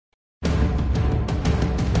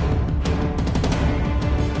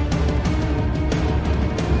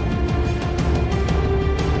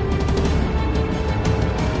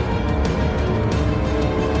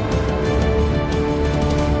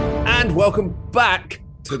welcome back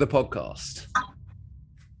to the podcast.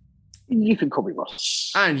 You can call me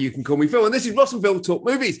Ross. And you can call me Phil. And this is Ross and Phil Talk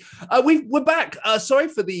Movies. We're back. Sorry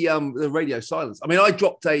for the radio silence. I mean, I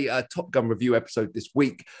dropped a Top Gun review episode this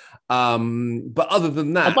week. But other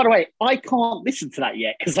than that... Oh, by the way, I can't listen to that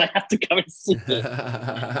yet because I have to go and see it.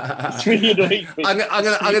 It's really annoying. I'm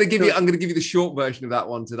going to give you the short version of that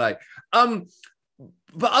one today.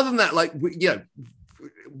 But other than that,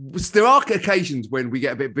 there are occasions when we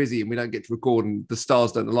get a bit busy and we don't get to record and the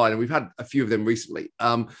stars don't align. And we've had a few of them recently.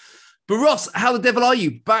 But Ross, how the devil are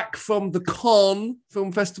you? Back from the Cannes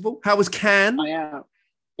Film Festival? How was Cannes? I am.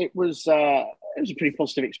 It was a pretty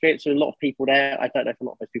positive experience. There were a lot of people there. I don't know if a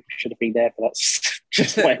lot of those people should have been there, but that's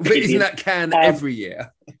just my opinion. But isn't that Cannes every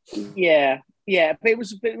year? Yeah. But it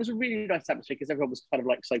was a really nice atmosphere because everyone was kind of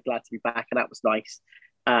like so glad to be back, and that was nice.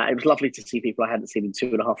 It was lovely to see people I hadn't seen in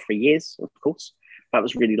 2.5, 3 years, of course. That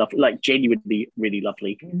was really lovely, like genuinely really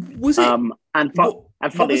lovely. Was it?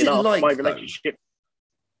 Funny enough, my relationship.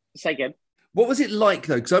 Say again. What was it like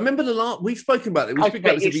though? Because I remember we've spoken about it. We speak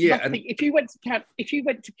about this every year. If you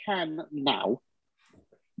went to Cannes now,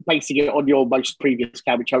 basing it on your most previous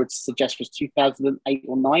Cannes, which I would suggest was 2008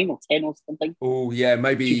 or 9 or 10 or something. Oh yeah,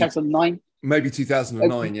 maybe 2009. Maybe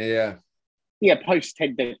 2009. Yeah. Yeah, post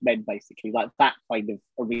 10 Dead Men, basically, like that kind of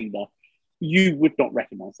arena. You would not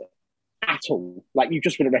recognise it at all. Like you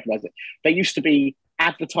just wouldn't recognise it. There used to be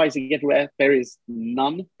advertising everywhere. There is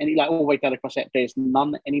none. All the way down across it, there's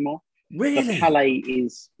none anymore. Really? The Palais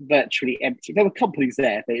is virtually empty. There were companies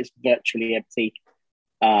there, but it's virtually empty.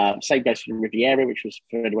 Same goes for the Riviera, which was,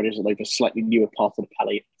 for anyone who doesn't know, the slightly newer part of the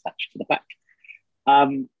Palais attached to the back.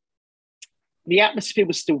 The atmosphere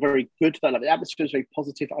was still very good, though. Like, the atmosphere was very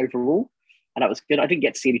positive overall, and that was good. I didn't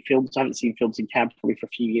get to see any films. I haven't seen films in Cannes probably for a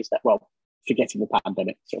few years. Forgetting the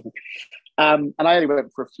pandemic. And I only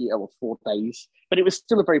went for 4 days, but it was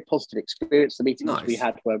still a very positive experience. The meetings we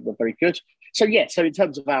had were very good. So in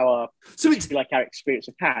terms of our experience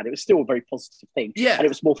of Cannes, it was still a very positive thing. Yeah, and it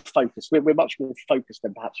was more focused. We're much more focused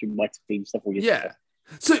than perhaps we might have been several years ago.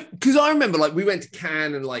 So because I remember we went to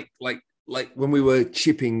Cannes and like when we were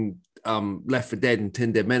chipping Left 4 Dead and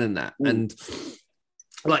 10 Dead Men and that and.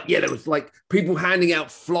 There was people handing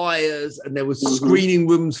out flyers, and there was screening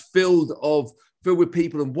rooms filled with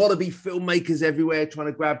people and wannabe filmmakers everywhere trying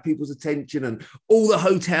to grab people's attention, and all the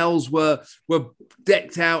hotels were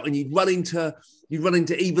decked out, and you'd run into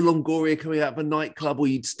Eva Longoria coming out of a nightclub, or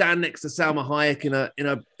you'd stand next to Salma Hayek in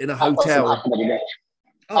a hotel.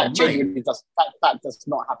 That does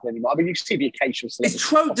not happen anymore. I mean, you see the occasional.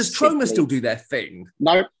 Does Troma still do their thing?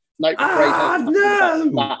 No. No.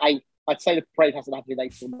 I'd say the parade hasn't happened in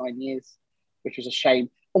 8 or 9 years, which is a shame.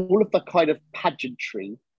 All of the kind of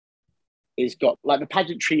pageantry is got, the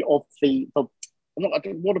pageantry of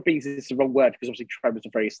wannabes is the wrong word because obviously Troma is a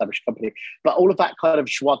very established company, but all of that kind of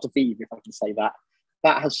joie de vivre, if I can say that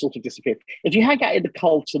has sort of disappeared. If you hang out in the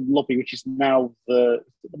Carlton lobby, which is now the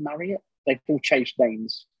Marriott, they've all changed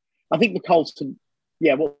names. I think the Carlton,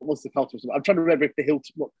 what was the Carlton? I'm trying to remember if the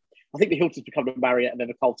Hilton. I think the Hilton's become a Marriott and then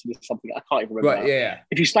the Carlton is something. I can't even remember. Right, yeah.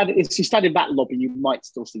 If you stand in that lobby, you might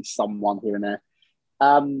still see someone here and there.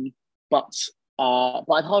 But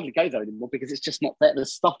I'd hardly go there anymore because it's just not there. The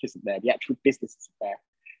stuff isn't there. The actual business isn't there.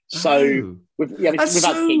 So,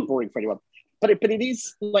 without being boring for anyone. But it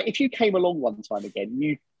is, if you came along one time again,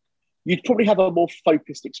 you'd probably have a more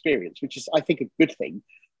focused experience, which is, I think, a good thing.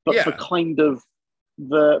 But for kind of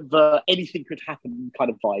the anything could happen kind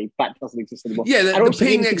of vibe that doesn't exist anymore. Yeah, the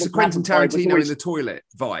peeing next to Quentin Tarantino in the toilet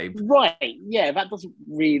vibe. Right. Yeah, that doesn't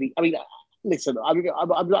really. I mean, listen. I can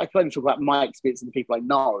only talk about my experience and the people I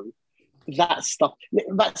know. That stuff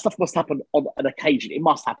must happen on an occasion. It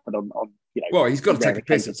must happen on Well, he's got to take a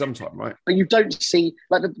piss at some time, right? But you don't see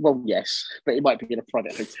yes, but it might be in a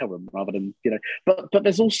private hotel room rather than But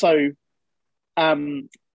there's also, you and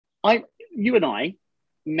I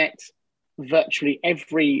met virtually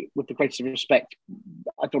every, with the greatest respect,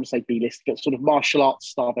 I don't want to say B-list, but sort of martial arts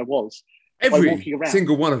star there was. Every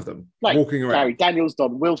single one of them walking around. Gary Daniels,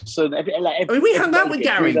 Don Wilson. We hung out with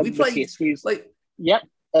Gary. We played Yep.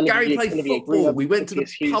 Gary played football. We went to the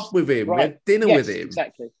pub with him. Right. We had dinner with him.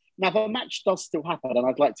 Exactly. Now the match does still happen, and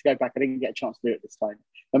I'd like to go back. I didn't get a chance to do it this time.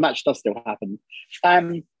 The match does still happen,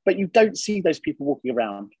 but you don't see those people walking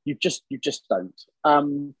around. You just don't,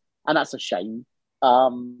 and that's a shame.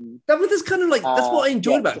 That was kind of that's what I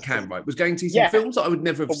enjoyed about Cannes, right? Was going to see some films that I would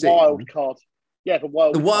never have seen. Wild card. Yeah, the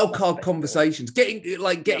wild card conversations, getting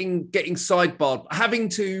sidebarred, having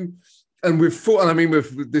to, and with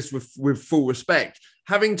full respect,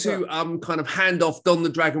 having to kind of hand off Don the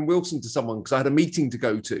Dragon Wilson to someone because I had a meeting to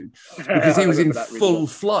go to because he was in full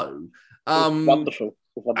flow. Wonderful.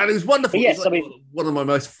 And it was wonderful. Yes, it was like one of my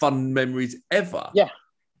most fun memories ever. Yeah.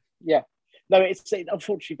 No, it's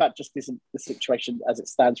unfortunately that just isn't the situation as it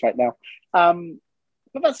stands right now.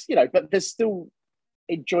 But that's but there's still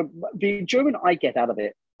the enjoyment I get out of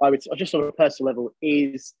it. I would just on a personal level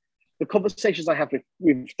is the conversations I have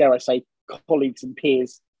with dare I say colleagues and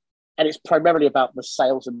peers, and it's primarily about the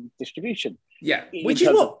sales and distribution. Yeah, which is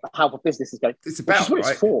how the business is going. It's about, which is what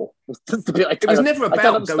it's for. It was never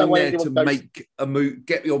about going there to make a movie,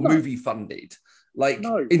 get your movie funded. Like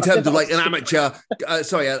in terms of like an amateur,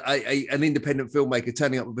 an independent filmmaker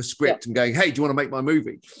turning up with a script and going, "Hey, do you want to make my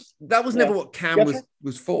movie?" That was never what Cannes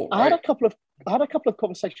was for. I had a couple of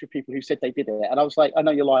conversations with people who said they did it, and I was like, "I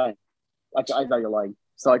know you're lying. I know you're lying.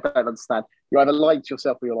 So I don't understand. You're either lying to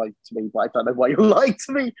yourself or you're lying to me, but I don't know why you're lying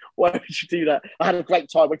to me. Why would you do that?" I had a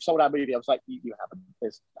great time when we sold our movie. I was like, you haven't.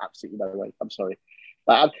 There's absolutely no way. I'm sorry.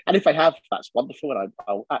 And if I have, that's wonderful. And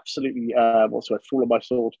I'll absolutely, fall on my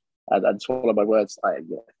sword and swallow my words.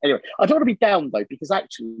 Anyway, I don't want to be down though, because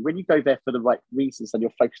actually when you go there for the right reasons and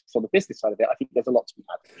you're focused on the business side of it, I think there's a lot to be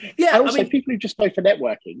had. Yeah. And also people who just go for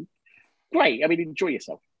networking, great. I mean, enjoy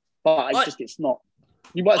yourself. But it's not.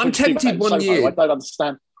 You might I'm tempted one year. I don't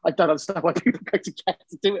understand why people go to Cannes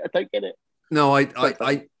to do it. I don't get it. No,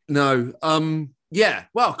 I no. Yeah.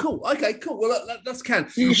 Well, cool. Okay, cool. Well, that's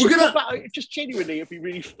Cannes. We're gonna just genuinely. It'd be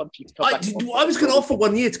really fun to come back. I was going to offer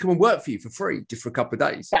 1 year to come and work for you for free, just for a couple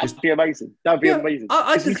of days. That'd be amazing. That'd be amazing.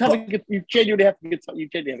 You genuinely have a good time. You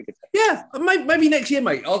genuinely have a good time. Yeah, maybe next year,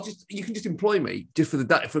 mate. You can just employ me just for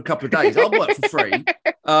a couple of days. I'll work for free.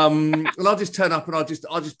 And I'll just turn up and I'll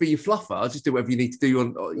just be your fluffer. I'll just do whatever you need to do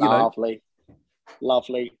on.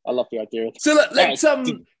 Lovely. I love the idea. So let's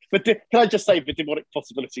But can I just say the demonic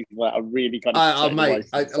possibilities of that are really kind of mate.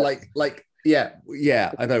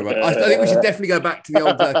 Yeah, I know, right? I think we should definitely go back to the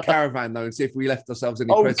old caravan though and see if we left ourselves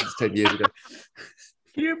any presents 10 years ago.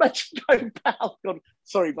 Can you imagine going back? God,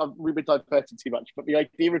 sorry, we've been diverting too much, but the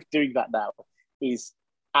idea of doing that now is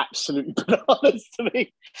absolutely bananas to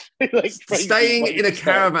me. Staying in a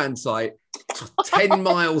caravan site 10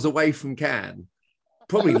 miles away from Cannes.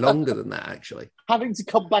 Probably longer than that, actually. Having to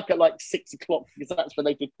come back at like 6 o'clock because that's when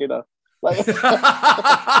they did dinner.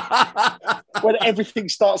 When everything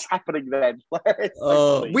starts happening then.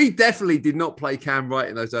 We definitely did not play Cannes right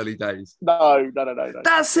in those early days. No.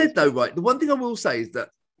 That said, though, right, the one thing I will say is that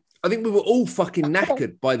I think we were all fucking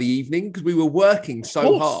knackered by the evening because we were working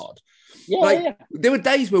so hard. Yeah. There were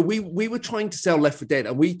days where we were trying to sell Left 4 Dead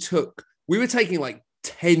and we were taking like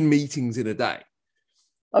 10 meetings in a day.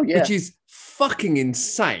 Oh, yeah. Which is fucking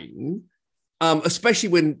insane, especially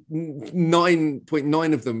when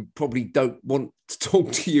 9.9 of them probably don't want to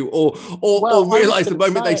talk to you or realise the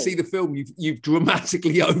moment they see the film, you've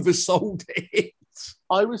dramatically oversold it.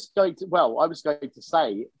 I was going to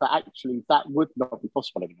say that actually that would not be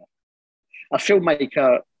possible anymore. A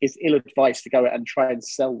filmmaker is ill-advised to go and try and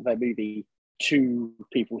sell their movie to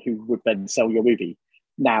people who would then sell your movie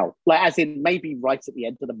now. Like, as in maybe right at the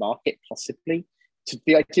end of the market, possibly. To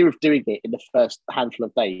the idea of doing it in the first handful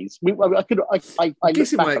of days, I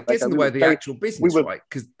guess in the way the actual business, right?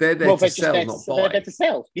 Because they're there to sell, not buy. They're there to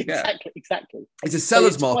sell. Exactly. It's a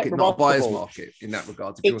seller's market, not a buyer's market in that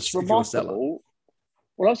regard. It's remarkable.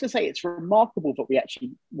 Well, I was going to say it's remarkable that we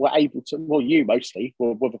actually were able to. Well, you mostly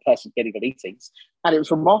were the person getting the meetings, and it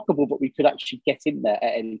was remarkable that we could actually get in there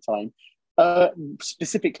at any time,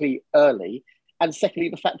 specifically early, and secondly,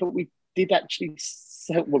 the fact that we did actually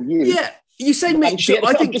sell. Well, you say me.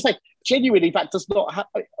 I think just like genuinely that does not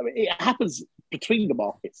happen. I mean, it happens between the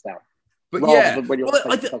markets now. But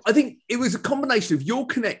I think it was a combination of your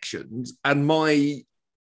connections and my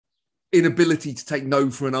inability to take no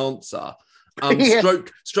for an answer.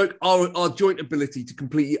 Stroke our joint ability to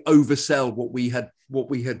completely oversell what we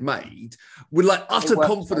had made with like utter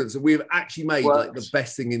confidence that we have actually made like the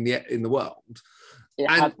best thing in the world.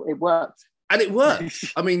 It worked. And it worked.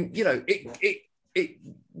 I mean, it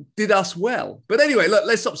did us well. But anyway, look,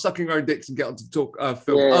 let's stop sucking our own dicks and get on to talk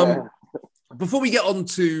film. Yeah. Before we get on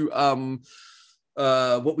to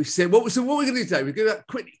what we've seen, what we're going to do today, we're going to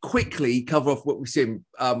quickly cover off what we've seen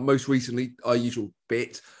most recently, our usual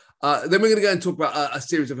bit. Then we're going to go and talk about a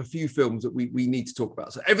series of a few films that we need to talk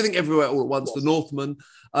about. So Everything Everywhere All at Once, The Northman,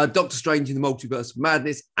 Doctor Strange in the Multiverse of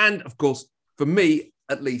Madness, and of course, for me,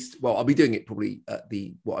 at least, well, I'll be doing it probably at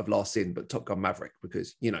what I've last seen, but Top Gun Maverick,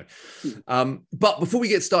 because, but before we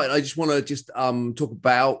get started, I just want to talk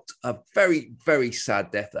about a very, very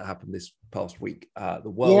sad death that happened this past week. The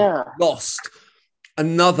world lost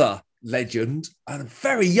another legend, and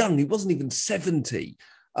very young. He wasn't even 70,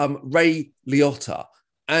 Ray Liotta.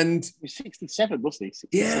 And he was 67, wasn't he? 67.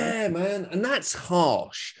 yeah, man. And that's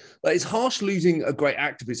harsh. Like, it's harsh losing a great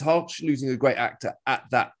actor, but it's harsh losing a great actor at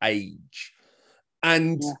that age.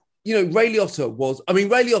 And, Ray Liotta Ray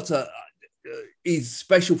Liotta is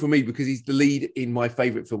special for me because he's the lead in my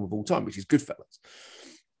favorite film of all time, which is Goodfellas.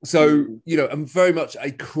 So, I'm very much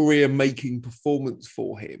a career-making performance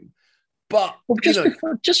for him. But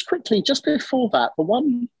just quickly before that, the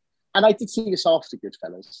one, and I did see this after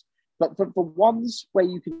Goodfellas, but the ones where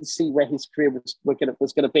you can see where his career was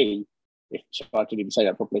going to be, if I didn't even say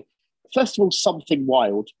that properly. First of all, Something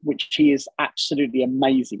Wild, which he is absolutely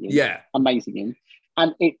amazing in. Yeah, amazing in,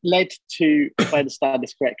 and it led to, if I understand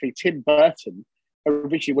this correctly, Tim Burton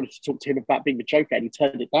originally wanted to talk to him about being the Joker, and he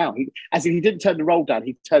turned it down. He didn't turn the role down;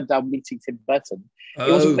 he turned down meeting Tim Burton.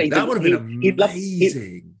 That would have been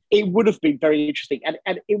amazing. It would have been very interesting. And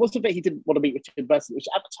it wasn't that he didn't want to meet with Tim Burton, which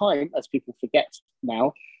at the time, as people forget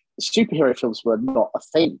now, superhero films were not a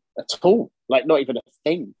thing at all. Like, not even a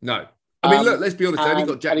thing. No. Look, let's be honest. They only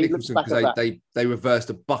got Jack Nicholson because they reversed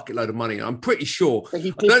a bucket load of money. And I'm pretty sure. I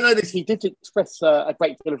don't know this. He did express a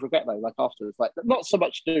great deal of regret, though, like afterwards. Like, not so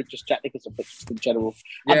much to do with just Jack Nicholson, but just in general.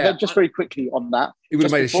 Yeah. And then just very quickly on that. He would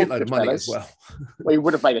have made a shitload of money as well. Well, he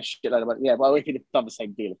would have made a shitload of money. Yeah, well, he'd have done the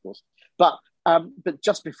same deal, of course. But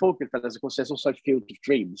just before Goodfellas, of course, there's also Field of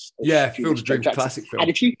Dreams. Yeah, Field of Dreams, classic film.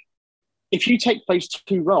 And if you take those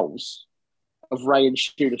two roles of Ray and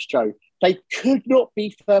Shoeless Joe, they could not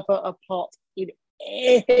be further apart in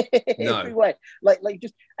every way. Like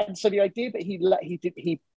just, and so the idea that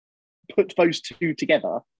he put those two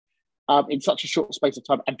together in such a short space of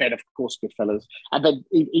time, and then of course Goodfellas, and then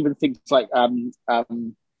even things like brain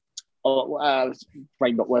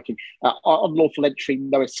not working. Unlawful Entry,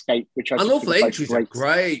 No Escape, which I Unlawful Entry is a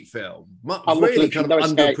great film. Really kind of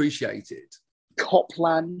underappreciated.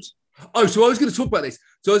 Copland. Oh, so I was going to talk about this.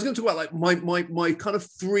 So I was going to talk about like my kind of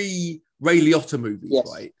 3 Ray Liotta movies,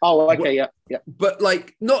 right? Oh, okay, yeah. But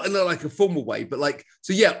like not in a formal way, but like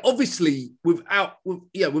obviously without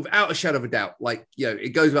a shadow of a doubt, like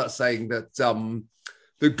it goes without saying that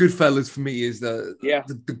the Goodfellas for me is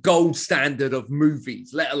the gold standard of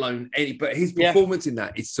movies, let alone any. But his performance in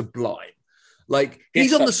that is sublime. Like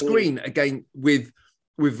he's on the screen again with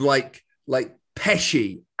like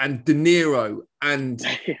Pesci and De Niro and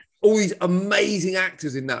all these amazing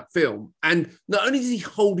actors in that film. And not only does he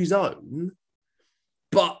hold his own,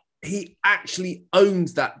 but he actually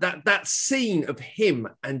owns that scene of him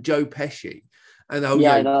and Joe Pesci. And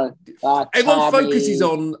I know. Everyone focuses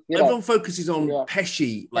on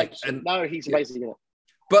Pesci, he's amazing in it.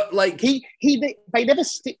 But like they never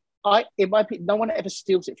stick. In my opinion, no one ever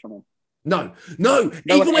steals it from him. No.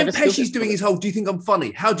 Even when Pesci's doing his whole, do you think I'm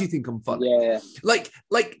funny? How do you think I'm funny? Yeah. Like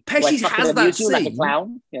Pesci has that scene. Like a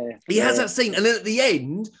clown. Yeah. He has that scene. And then at the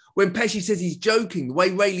end, when Pesci says he's joking, the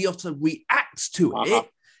way Ray Liotta reacts to it,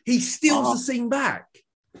 he steals the scene back.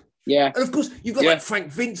 Yeah. And of course, you've got like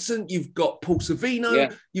Frank Vincent, you've got Paul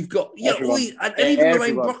Sorvino, you've got all these, and even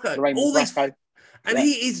Lorraine Bracco. All this. And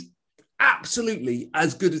he is absolutely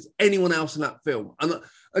as good as anyone else in that film.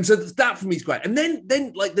 And so that for me is great. And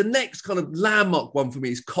then like the next kind of landmark one for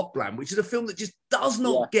me is Copland, which is a film that just does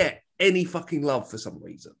not get any fucking love for some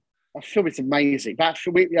reason. That film is amazing. That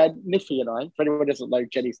film, Niffy and I, if anyone doesn't know,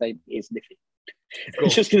 Jenny's name is Niffy. I'm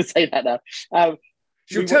just going to say that now.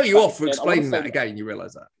 She'll tell you off for explaining that again, you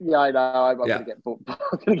realise that? Yeah, I know. I'm going to get bored. I'm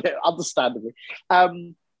going to get, understandably.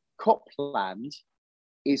 Copland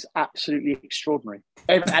is absolutely extraordinary.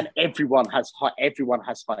 And everyone has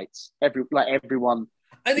heights. Everyone.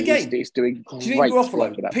 And again, he's doing great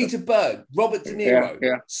Garofalo, Peter Berg, Robert De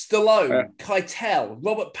Niro, Stallone, Keitel,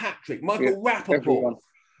 Robert Patrick, Michael Rappaport.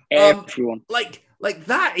 Everyone. Like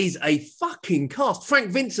that is a fucking cast.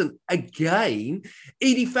 Frank Vincent again,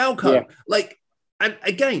 Edie Falco. And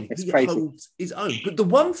again, he holds his own. But the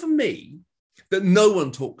one for me that no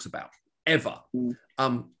one talks about ever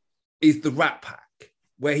is the Rat Pack,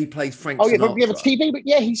 where he plays Frank Sinatra. Yeah, the TV, but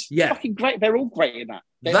he's fucking great. They're all great in that.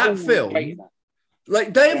 That film,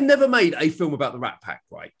 like they have never made a film about the Rat Pack,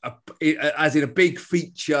 right? As in a big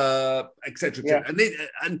feature, etc. Yeah.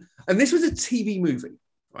 And this was a TV movie,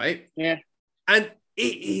 right? Yeah. And it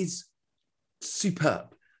is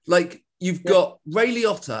superb. Like you've got Ray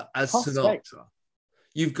Liotta as Sinatra.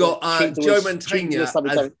 You've got Joe Mantegna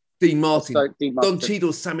as Dean Martin. Don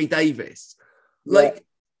Cheadle, Sammy Davis. And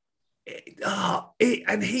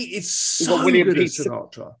he is so good as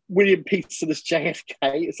Sinatra. William Peterson as JFK.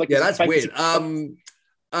 It's like that's weird. And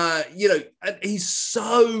he's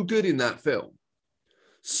so good in that film.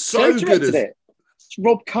 So good as it.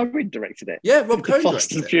 Rob Cohen directed it. Yeah, Rob Cohen directed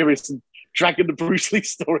Fast and Furious and dragging the Bruce Lee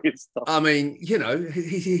story and stuff. I mean,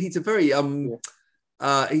 he's a very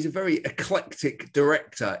he's a very eclectic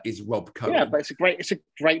director. Is Rob Cohen? Yeah, but it's a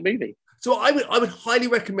great movie. So I would highly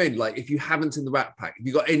recommend, like, if you haven't seen the Rat Pack, if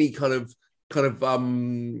you got any kind of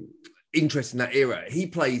interest in that era, he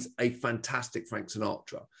plays a fantastic Frank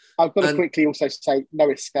Sinatra. I've got to quickly also say No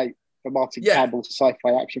Escape, for Martin Campbell's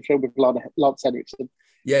sci-fi action film with Lance Henriksen.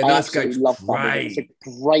 Yeah, No Escape. Love that movie. It's a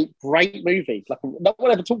great movie. Like, no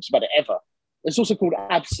one ever talks about it ever. It's also called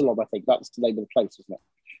Absalom, I think. That's the name of the place, isn't it?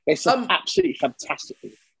 It's an absolutely fantastic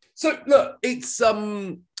movie. So look, it's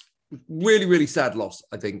really, really sad loss,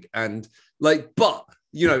 I think. And like, but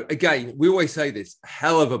you know, again, we always say this,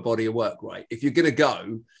 hell of a body of work, right? If you're gonna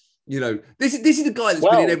go, you know, this is the guy that's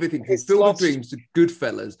been in everything from Field of Dreams to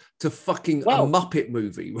Goodfellas to fucking a Muppet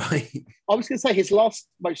movie, right? I was gonna say his last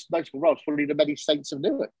most notable role is probably The Many Saints of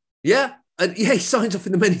Newark. Yeah. And he signs off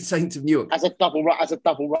in The Many Saints of Newark. As a double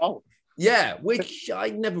role. Yeah, which I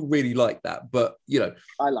never really liked that, but you know.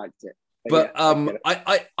 I liked it. But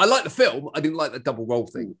I like the film. I didn't like the double role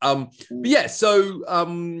thing. But yeah, so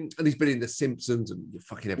and he's been in The Simpsons and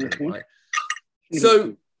fucking everything, right?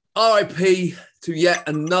 So R.I.P. to yet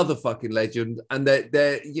another fucking legend, and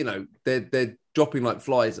they're dropping like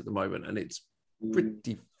flies at the moment, and it's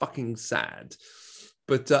pretty fucking sad.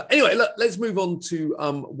 But anyway, look, let's move on to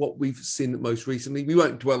what we've seen most recently. We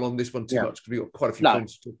won't dwell on this one too much because we've got quite a few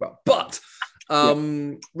films to talk about. But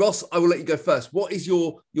Ross, I will let you go first. What is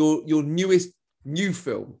your newest new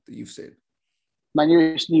film that you've seen? My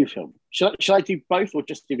newest new film. Should I do both or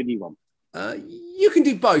just do the new one? You can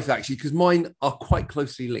do both, actually, because mine are quite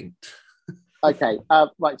closely linked. Okay,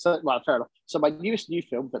 right, fair enough. So my newest new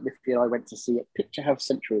film that Miffy and I went to see at Picture House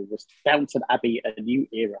Central was Downton Abbey, A New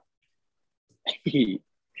Era.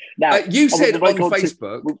 Now, you said on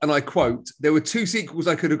Facebook, and I quote, there were 2 sequels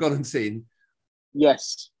I could have gone and seen.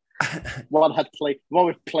 Yes. one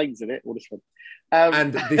with planes in it, or this one.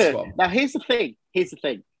 And this one. Now, here's the thing.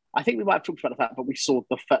 I think we might have talked about the fact, but we saw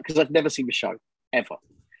the first, because I've never seen the show, ever.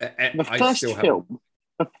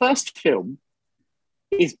 The first film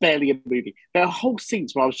is barely a movie. There are whole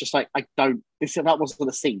scenes where I was just like, that wasn't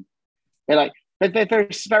a scene. They're like,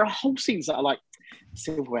 there are whole scenes that are like,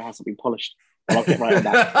 silverware hasn't been polished. I'll get right on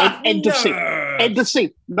that. End of scene. End of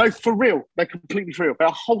scene. No, for real. They're completely for real. There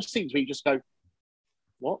are whole scenes where you just go,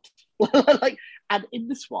 what? And in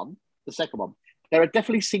this one, the second one, there are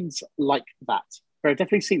definitely scenes like that. There are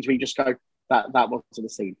definitely scenes where you just go, that wasn't a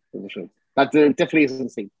scene. That definitely isn't a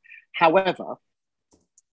scene. However,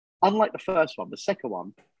 unlike the first one, the second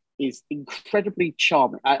one is incredibly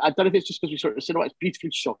charming. I don't know if it's just because we saw it in the cinema, it's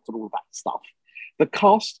beautifully shot and all of that stuff. The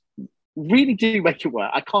cast really do make it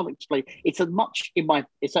work. I can't explain. It's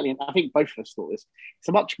certainly, I think both of us thought this, it's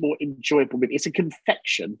a much more enjoyable movie. It's a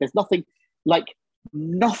confection. There's nothing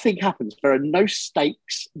happens. There are no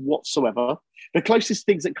stakes whatsoever. The closest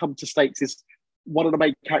things that come to stakes is one of the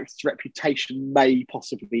main characters' reputation may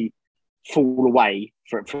possibly fall away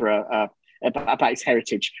about his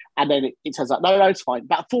heritage, and then it turns out no, it's fine.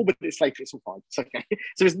 About 4 minutes later, it's all fine. It's okay.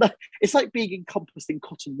 So it's like being encompassed in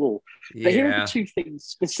cotton wool. Yeah. But here are the 2 things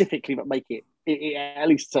specifically that make it, at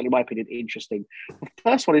least certainly in my opinion, interesting. The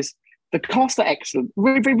first one is the cast are excellent,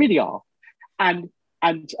 really, really are, and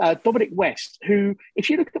Dominic West, who, if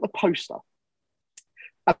you look at the poster,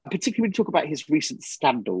 particularly when you talk about his recent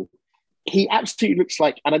scandal, he absolutely looks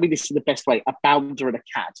like, and I mean this in the best way, a bounder and a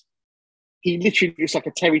cad. He literally looks like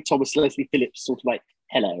a Terry Thomas, Leslie Phillips sort of like,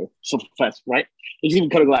 hello, sort of first, right? He's even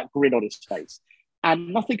kind of like grin on his face.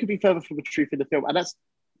 And nothing could be further from the truth in the film. And that's,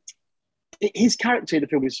 his character in the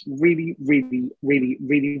film is really, really, really,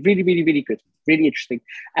 really, really, really, really good, really interesting.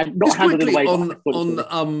 And not handled in a way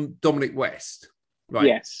on Dominic West, right?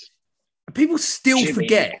 Yes. People still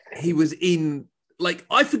forget he was in, like,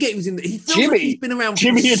 I forget he was in, he feels like he's been around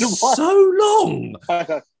for so long.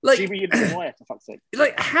 Like, Jimmy and the Wire, for fuck's sake.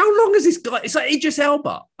 Like, how long is this guy? It's like Idris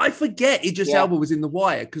Elba. I forget Idris Elba was in The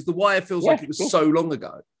Wire, because The Wire feels like it was so long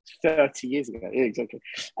ago. 30 years ago. Yeah, exactly.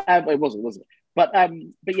 It wasn't it? But yeah,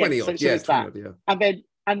 so it's that. Yeah.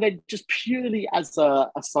 And then just purely as a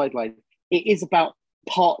sideline, it is about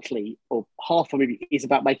partly, or half a movie is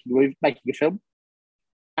about making a film.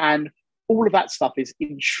 And all of that stuff is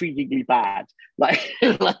intriguingly bad, like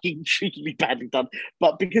intriguingly badly done.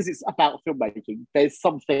 But because it's about filmmaking, there's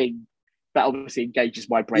something that obviously engages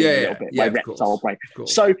my brain a little bit, my reptile brain.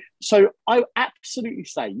 So I absolutely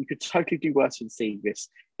say you could totally do worse than seeing this,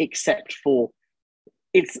 except for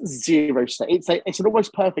it's zero. It's an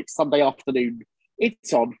almost perfect Sunday afternoon.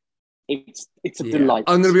 It's on. It's a delight.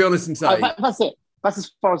 I'm going to be honest and say that's it. That's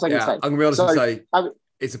as far as I can say. I'm going to be honest and say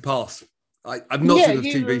it's a pass. I've not seen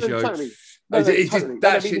the TV show. Totally.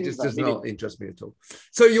 That shit just does not interest me at all.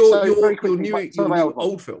 So your new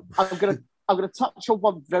old film. I'm I'm going to touch on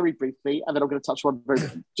one very briefly, and then I'm going to touch on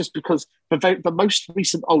one just because the most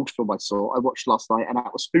recent old film I watched last night, and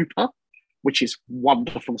that was Hooper, which is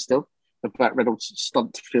wonderful still. The Burt Reynolds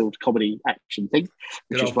stunt-filled comedy action thing,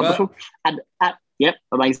 which is wonderful. And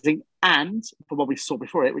amazing. And the one we saw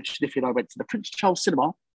before it, which Niffy and I went to the Prince Charles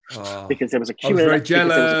Cinema because there was a Q&A. I was very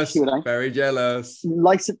jealous. Very jealous.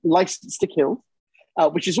 License to Kill.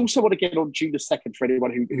 Which is also on again on June the 2nd for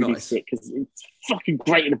anyone who needs to see it because it's fucking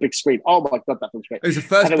great in a big screen. Oh my God, that was great. It was the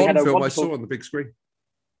first Bond film I saw on the big screen.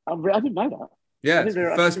 I didn't know that. Yeah, it's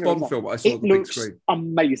the first Bond film I saw on the big screen.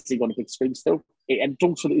 Amazing on a big screen still. And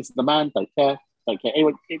Dalton is the man, don't care.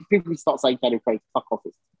 Anyway, people start saying Daniel Craig, fuck off,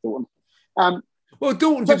 it's Dalton. Well,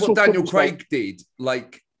 Dalton did what Daniel Craig did,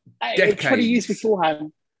 like decades. 20 years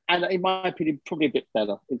beforehand, and in my opinion, probably a bit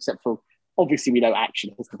better, except for obviously we know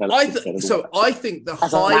action has developed. I think the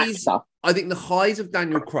highs of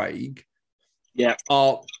Daniel Craig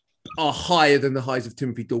are higher than the highs of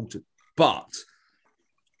Timothy Dalton. But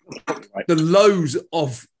the lows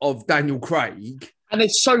of Daniel Craig, and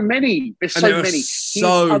there's so many. He's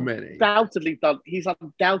undoubtedly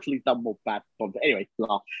done more bad Bond. Anyway,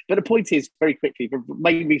 but the point is, very quickly, the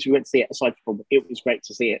main reason we went to see it, aside from it was great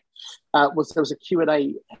to see it, was there was a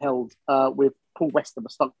Q&A held with Paul Weston, the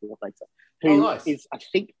stunt coordinator, who is, I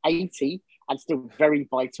think, 80 and still very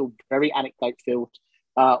vital, very anecdote-filled,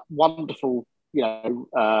 wonderful,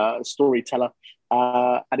 storyteller.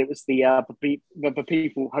 And it was the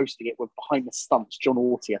people hosting it were behind the stunts. John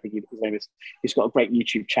Orty, I think his name is. He's got a great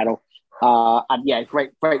YouTube channel.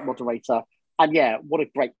 Great moderator. And what a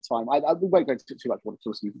great time. We won't go into too much more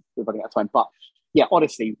because we're running out of time. But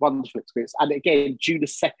honestly, wonderful experience. And again, June the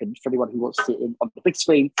 2nd, for anyone who wants to see it on the big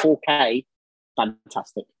screen, 4K,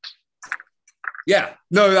 fantastic. Yeah,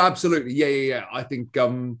 no, absolutely. Yeah. I think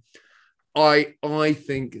I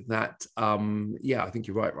think that I think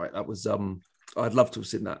you're right. That was I'd love to have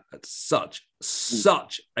seen that. That's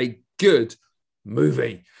such a good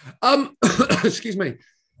movie. Excuse me.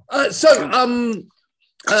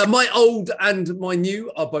 My old and my new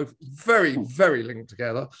are both very, very linked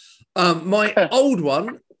together. My old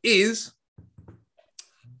one is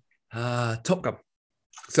Top Gun.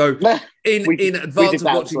 So in advance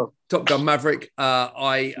of watching Top Gun Maverick,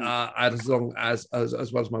 I as well as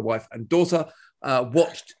my wife and daughter,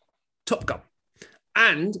 watched Top Gun.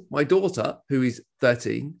 And my daughter, who is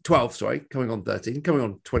 12, coming on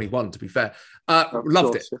 21 to be fair,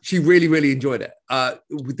 loved it. She really, really enjoyed it,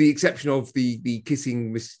 with the exception of the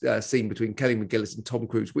kissing scene between Kelly McGillis and Tom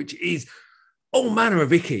Cruise, which is all manner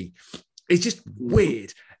of icky. It's just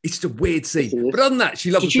weird. It's just a weird scene. But other than that,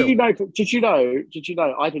 she loved the film. Did you know?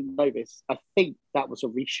 I didn't know this. I think that was a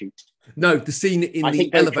reshoot. No, the scene in the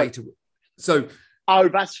elevator. So... Oh,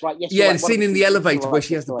 that's right. Yes, the scene in the elevator where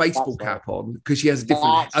she has the baseball cap on because she has a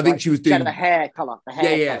different. I think she was doing the hair color.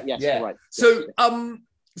 Yes, right. So,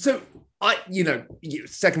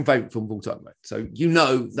 second favorite film of all time, right? So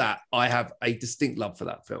that I have a distinct love for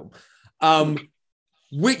that film,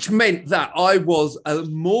 which meant that I was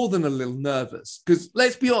more than a little nervous because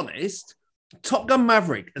let's be honest, Top Gun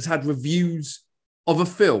Maverick has had reviews of a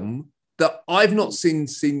film that I've not seen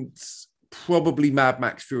since probably Mad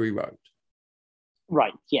Max Fury Road.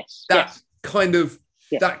 Right. Yes. That kind of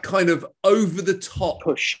over the top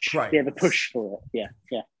push. Trains. Yeah, the push for it.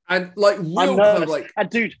 Yeah. And like real kind of like, and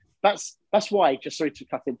dude, that's why. Just sorry to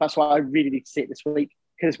cut in. That's why I really need to see it this week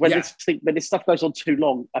because when this stuff goes on too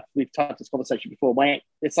long, we've had this conversation before.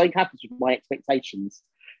 Something happens with my expectations,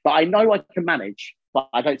 but I know I can manage, but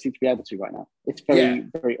I don't seem to be able to right now. It's very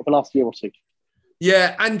the last year or two.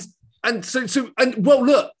 Yeah, and so well,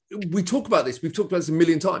 look, we talk about this. We've talked about this a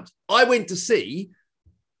million times. I went to see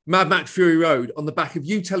Mad Max Fury Road on the back of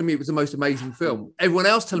you telling me it was the most amazing film. Everyone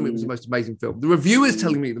else telling me it was the most amazing film. The reviewers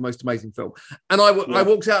telling me the most amazing film. And I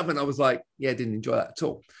walked out of it and I was like, didn't enjoy that at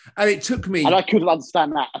all. And it took me... And I couldn't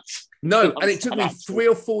understand that. No, and it took me 3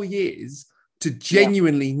 or 4 years to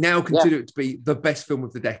genuinely now consider it to be the best film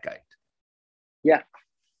of the decade. Yeah.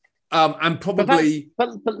 And probably...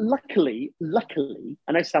 But luckily, I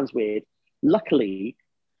know it sounds weird, luckily,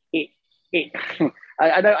 it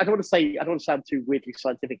I don't want to sound too weirdly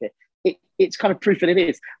scientific here. It's kind of proof that it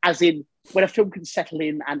is, as in when a film can settle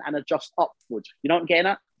in and adjust upward. You know what I'm getting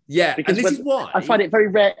at? Yeah, because and this is why I find it very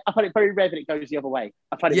rare. I find it very rare that it goes the other way.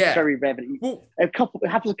 I find it very rare that it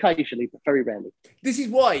happens occasionally, but very rarely. This is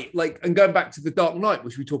why, and going back to The Dark Knight,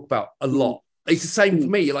 which we talk about a lot, it's the same for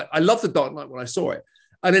me. Like, I loved The Dark Knight when I saw it,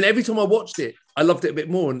 and then every time I watched it, I loved it a bit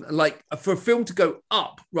more. And like for a film to go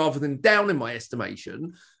up rather than down in my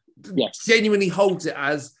estimation. Genuinely holds it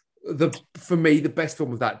as for me the best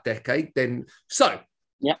film of that decade. Then Top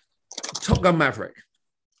Gun Maverick.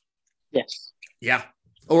 Yes. Yeah.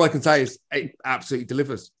 All I can say is it absolutely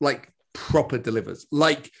delivers, like proper delivers,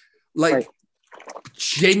 like Right.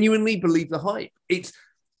 genuinely believe the hype.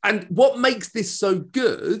 And what makes this so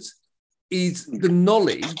good is the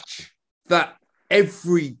knowledge that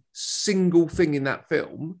every single thing in that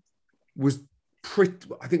film was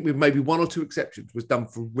I think with maybe one or two exceptions, was done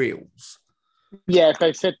for reals. Yeah,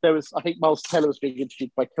 they said there was. I think Miles Teller was being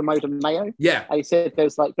interviewed by Kermode and Mayo. Yeah, and he said there were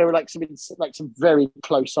some very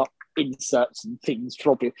close up inserts and things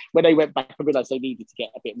from it when they went back and realised they needed to get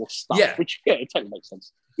a bit more stuff. Yeah. Which it totally makes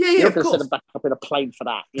sense. Yeah, You're of going to course. send them back up in a plane for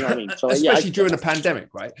that. You know what I mean? So, especially during a pandemic,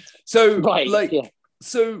 right? So, right,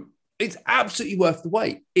 so it's absolutely worth the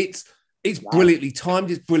wait. It's Wow. brilliantly timed.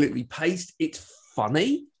 It's brilliantly paced. It's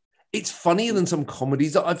funny. It's funnier than some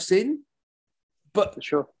comedies that I've seen. But For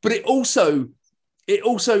sure. But it also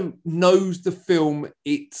knows the film.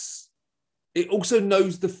 It also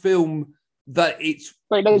knows the film that it's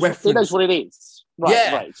It knows what it is. Right,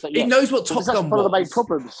 yeah. right. So, It knows what Top Gun was. One of the main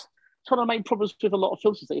problems. It's one of the main problems with a lot of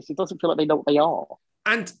films is it doesn't feel like they know what they are.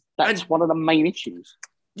 And that's one of the main issues.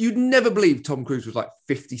 You'd never believe Tom Cruise was like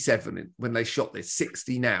 57 when they shot this,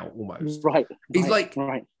 60 now almost. Right. He's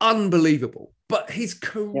unbelievable. But his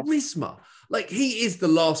charisma, like he is the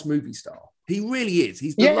last movie star. He really is.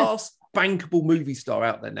 He's the last bankable movie star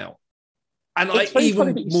out there now. And it's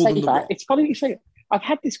even more than that. It's funny that you say it. I've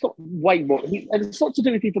had this got way more, and it's not to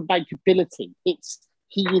do with even bankability. He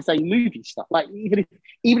is a movie star. Like even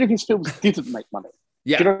if his films didn't make money,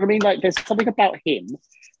 do you know what I mean? Like there's something about him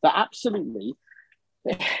that absolutely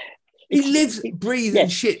he lives, breathes, and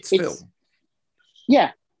shits film.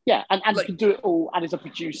 Yeah, and like, can do it all, and is a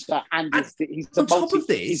producer, and he's on top of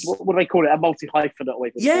this. What do they call it? A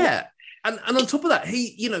multi-hyphenate. Yeah, and on top of that,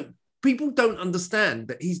 people don't understand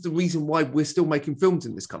that he's the reason why we're still making films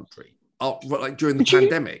in this country, like during the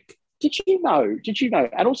pandemic. Did you know?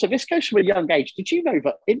 And also, this goes from a young age. Did you know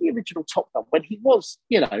that in the original Top Gun, when he was,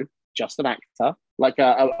 just an actor, like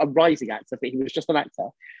a rising actor, but he was just an actor,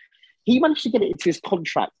 he managed to get it into his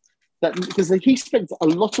contract that because he spends a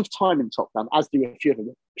lot of time in Top Gun, as do a few of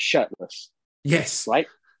them, shirtless. Yes. Right?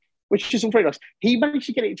 Which is all very nice. He managed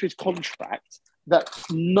to get it into his contract that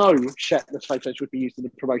no shirtless photos would be used in the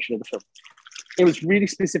promotion of the film. It was really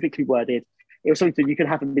specifically worded. It was something that you could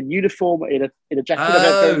have him in uniform, in a jacket.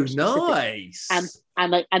 Oh, nice!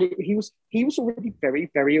 He was already very,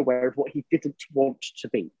 very aware of what he didn't want to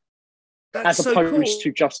be, That's as opposed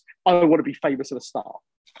to just I want to be famous and a star.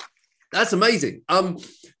 That's amazing.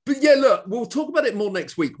 But yeah, look, we'll talk about it more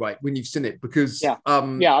next week, right? When you've seen it, because I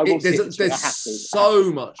will there's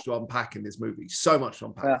so much to unpack in this movie, so much to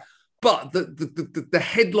unpack. Yeah. But the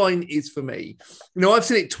headline is for me. I've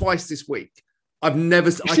seen it twice this week. I can't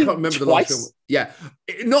remember the last film. Yeah,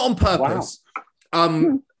 not on purpose.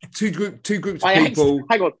 Wow. Two groups of people.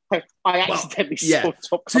 I accidentally saw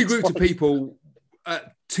Top Gun two groups of people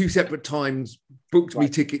at two separate times booked me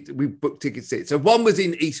tickets. We booked tickets. So one was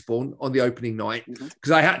in Eastbourne on the opening night because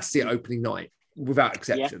I had to see it opening night without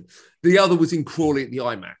exception. Yeah. The other was in Crawley at the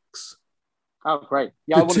IMAX. Oh, great!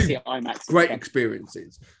 Yeah, I want to see it IMAX. Great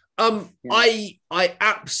experiences.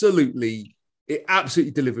 It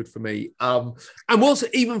absolutely delivered for me. And what's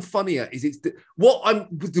even funnier is the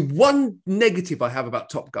one negative I have about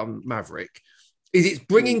Top Gun Maverick is it's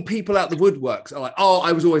bringing people out the woodworks. Are like,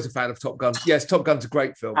 I was always a fan of Top Gun. Yes, Top Gun's a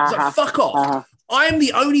great film. It's like, fuck off. I am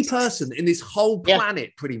the only person in this whole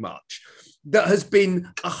planet, pretty much, that has been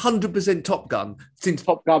 100% Top Gun since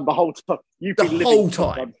Top Gun the whole time. The whole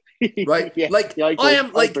time. Right? I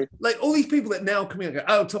am like all these people that now come in and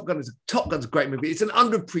go, Top Gun's a great movie. It's an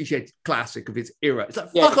underappreciated classic of its era. It's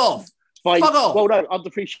like, fuck off. Fuck off. Well, no,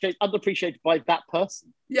 underappreciated by that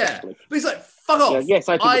person. Yeah. But it's like, fuck off. Yes,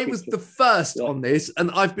 I was the first on this,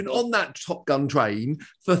 and I've been on that Top Gun train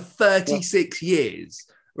for 36 years.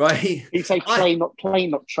 Right? You say plane, not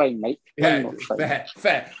train, mate. Plane, not train.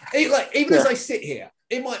 Fair. Even as I sit here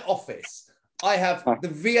in my office, I have the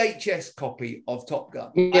VHS copy of Top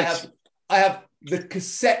Gun. Yes. I have the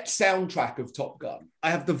cassette soundtrack of Top Gun.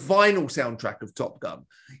 I have the vinyl soundtrack of Top Gun.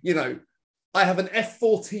 I have an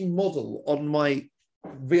F-14 model on my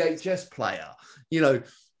VHS player.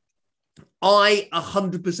 I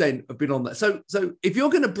 100% have been on that. So if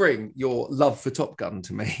you're going to bring your love for Top Gun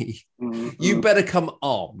to me, you better come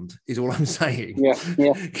armed, is all I'm saying. Yeah.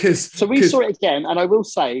 So we saw it again, and I will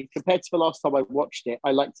say, compared to the last time I watched it,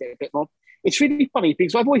 I liked it a bit more. It's really funny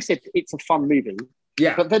because I've always said it's a fun movie.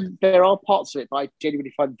 Yeah. But then there are parts of it that I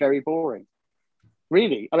genuinely find very boring.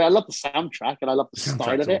 Really. I mean, I love the soundtrack and I love the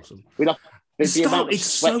style of it. Awesome. We love it's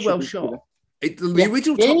so well shot. The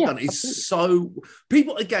original Top Gun is so...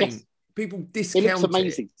 People discount it. It looks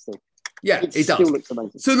amazing still. Yeah, it still does. looks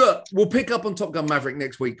amazing. So look, we'll pick up on Top Gun Maverick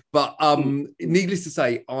next week. But needless to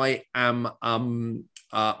say, I am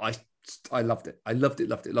I loved it. I loved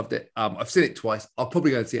it. I've seen it twice. I'll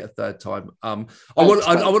probably go and see it a third time. I want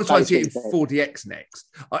to try and see it in 4DX next.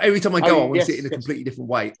 Every time I go, I want to see it in a completely different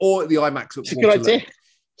way, or at the IMAX. It's a good idea.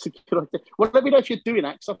 It's a good idea. Well, let me know if you're doing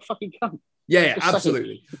that, because I'll fucking come. Yeah,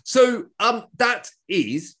 absolutely. So that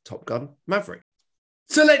is Top Gun Maverick.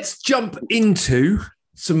 So let's jump into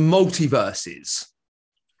some multiverses,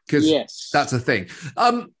 because that's a thing.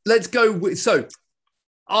 Let's go with, so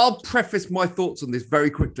I'll preface my thoughts on this very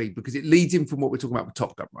quickly because it leads in from what we're talking about with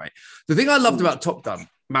Top Gun, right? The thing I loved about Top Gun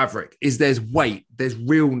Maverick is there's weight, there's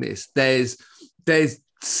realness, there's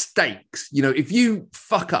stakes. You know, if you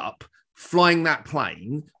fuck up flying that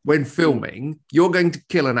plane when filming, you're going to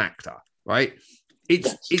kill an actor, right?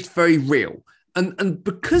 It's very real. And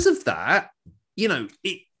because of that, you know,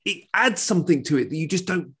 it adds something to it that you just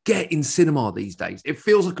don't get in cinema these days. It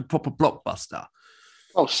feels like a proper blockbuster.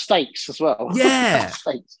 Oh, stakes as well. Yeah.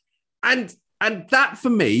 Stakes. And that for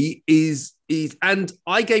me is and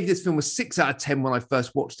I gave this film a 6 out of 10 when I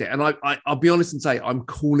first watched it. And I'll be honest and say I'm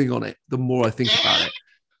calling on it the more I think about it.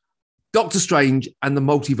 Doctor Strange and the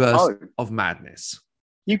Multiverse of Madness.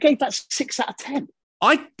 You gave that 6 out of 10.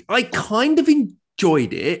 I kind of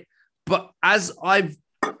enjoyed it, but as I've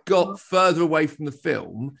got further away from the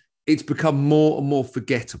film, it's become more and more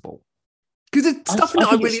forgettable. Because it's stuff in it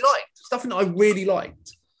I really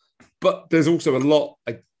liked. But there's also a lot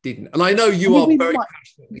I didn't. And I know you are very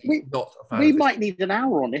passionately not a fan. We might need an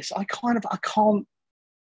hour on this. I can't.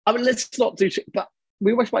 I mean, let's not do it, but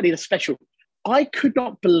we always might need a special. I could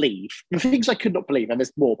not believe the things I could not believe, and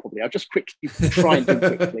there's more probably. I'll just quickly try and do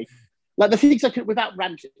quickly. Like the things I could, without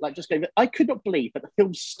ranting, like just going, I could not believe that the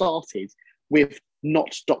film started with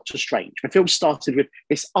not Doctor Strange. The film started with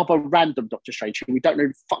this other random Doctor Strange who we don't know who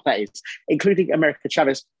the fuck that is, including America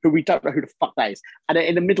Chavez, who we don't know who the fuck that is. And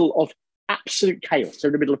in the middle of absolute chaos. So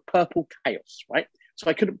in the middle of purple chaos, right? So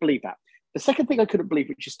I couldn't believe that. The second thing I couldn't believe,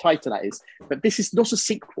 which is tied to that, is that this is not a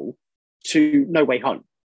sequel to No Way Home.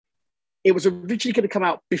 It was originally going to come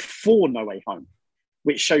out before No Way Home,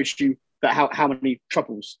 which shows you that how many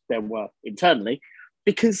troubles there were internally,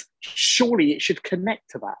 because surely it should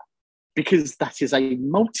connect to that, because that is a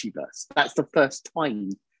multiverse. That's the first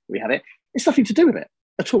time we have it. It's nothing to do with it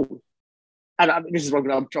at all. And this is what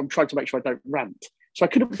I'm trying to make sure I don't rant. So I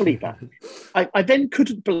couldn't believe that. I then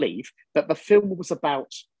couldn't believe that the film was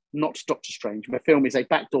about not Doctor Strange. The film is a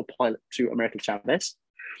backdoor pilot to America Chavez.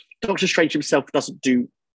 Doctor Strange himself doesn't do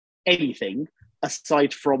anything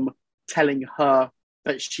aside from telling her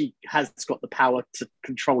that she has got the power to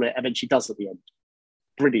control it, and then she does at the end.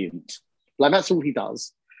 Brilliant. Like, that's all he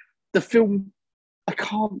does. The film,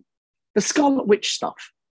 the Scarlet Witch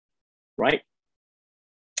stuff, right?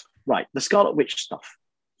 Right, the Scarlet Witch stuff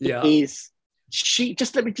is,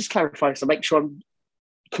 let me clarify so make sure I'm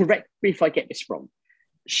correct me if I get this wrong.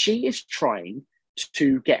 She is trying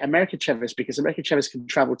to get America Chavez, because America Chavez can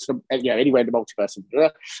travel to anywhere in the multiverse,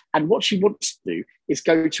 and what she wants to do is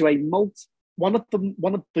go to one of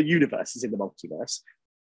the universes in the multiverse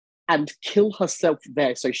and kill herself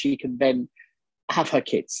there so she can then have her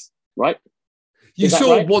kids, right? You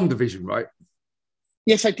saw right? WandaVision, right?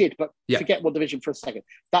 Yes, I did, but forget WandaVision for a second.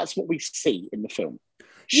 That's what we see in the film.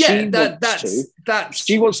 She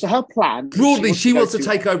wants to, her plan. Broadly, she wants to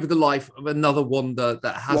take over the life of another Wanda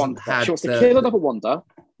that hasn't had. She wants to kill another Wanda,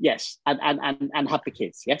 yes, and have the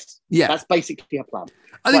kids, yes? Yeah. That's basically her plan.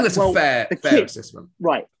 I think that's a fair assessment.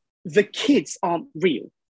 Right. The kids aren't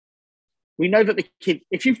real. We know that the kid,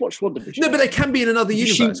 if you've watched WandaVision. No, but they can be in another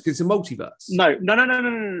universe because it's a multiverse. No.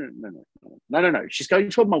 She's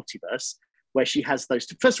going to a multiverse where she has those.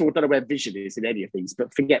 First of all, I don't know where Vision is in any of these,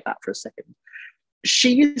 but forget that for a second.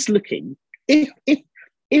 She is looking, if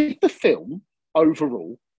the film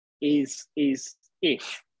overall is if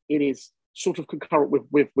it is sort of concurrent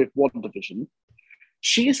with WandaVision,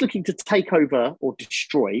 she is looking to take over or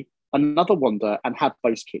destroy another Wanda and have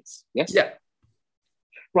those kids. Yes? Yeah.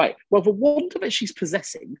 Right. Well, the Wanda that she's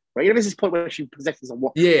possessing, right? There's this point where she possesses a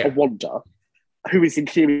Wanda, who is in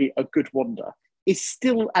theory a good Wanda, is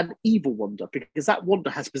still an evil Wanda, because that Wanda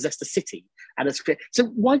has possessed a city and has created. So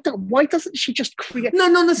why doesn't she just create? No,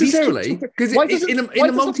 not necessarily, because in a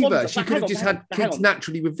multiverse she could have just had kids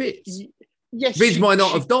naturally with Viz. Yes, Viz might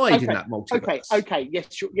not have died in that multiverse. Okay.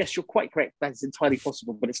 Yes, you're quite correct. That's entirely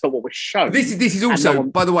possible, but it's not what we're shown. This is also,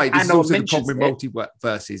 by the way, this is also the problem with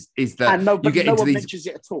multiverses, is that you get into these. Mentions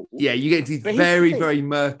it at all. Yeah, you get into these very, very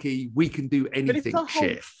murky. We can do anything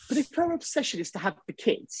shit. But if her obsession is to have the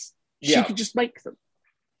kids, she could just make them.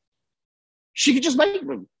 She could just make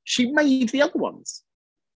them. She made the other ones.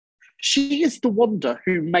 She is the Wanda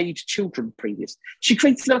who made children previous. She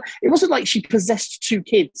created them. It wasn't like she possessed 2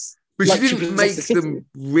 kids. But like she didn't make them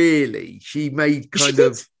really. She made kind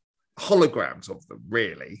of holograms of them,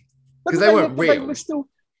 really. Because they weren't real. They were still,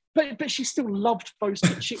 but she still loved those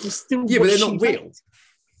kids. She was still yeah, but they're not real. Made.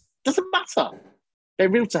 Doesn't matter. They're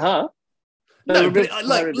real to her. No, but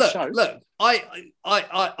look.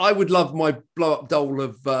 I would love my blow up doll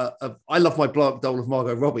of I love my blow up doll of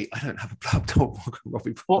Margot Robbie. I don't have a blow up doll of Margot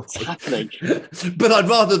Robbie. What's happening? But I'd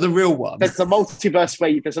rather the real one. There's a multiverse where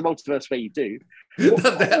you do.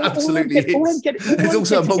 There absolutely is. There's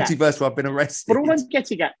also a multiverse where I've been arrested. But all I'm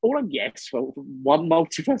getting at, one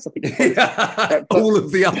multiverse, I think. But all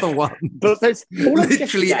of the other ones. But there's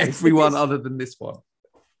literally everyone other than this one.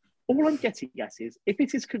 All I'm getting at is if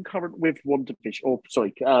it is concurrent with WandaVision,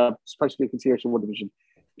 supposed to be a continuation of WandaVision,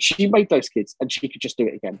 she made those kids and she could just do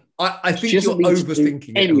it again. I think you're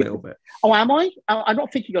overthinking it a little bit. Oh, am I? I'm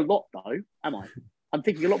not thinking a lot, though, am I? I'm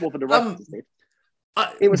thinking a lot more than the rest did.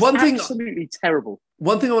 It was absolutely terrible.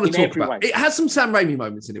 One thing I want to talk about, it has some Sam Raimi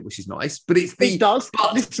moments in it, which is nice, but it's the... It does.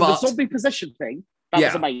 But the zombie possession thing, that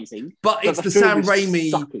was amazing. But it's the Sam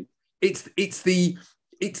Raimi... Sucky.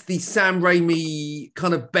 It's the Sam Raimi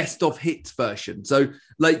kind of best of hits version. So,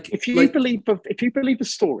 like, if you believe the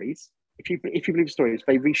stories, they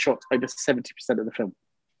reshot over 70% of the film.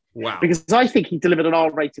 Wow! Because I think he delivered an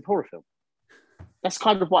R-rated horror film. That's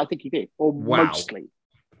kind of what I think he did, or mostly.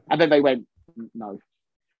 And then they went no.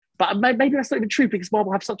 But maybe that's not even true because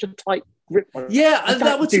Marvel have such a tight grip on it. Yeah, and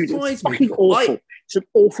that would surprise me. Fucking awful. It's an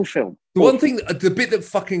awful film. The bit that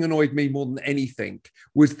fucking annoyed me more than anything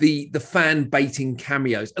was the fan baiting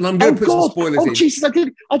cameos. And I'm going to put some spoilers in. Oh, Jesus, I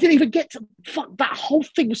didn't even get to... Fuck, that whole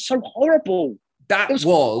thing was so horrible. That was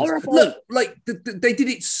horrible. Look, like, they did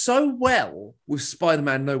it so well with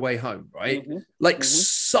Spider-Man No Way Home, right? Mm-hmm.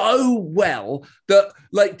 So well that,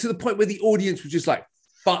 like, to the point where the audience was just like,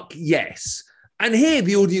 fuck yes. And here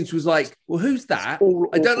the audience was like, well, who's that?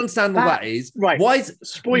 I don't understand what that is. Right. Why is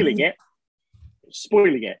spoiling it,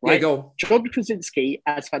 right? Yeah, go on. John Krasinski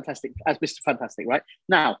as Mr. Fantastic, right?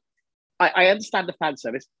 Now, I understand the fan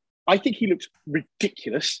service. I think he looks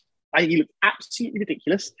ridiculous. He looks absolutely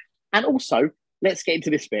ridiculous. And also, let's get into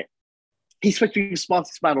this bit. He's supposed to be the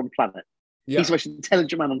smartest man on the planet. Yeah. He's the most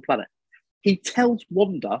intelligent man on the planet. He tells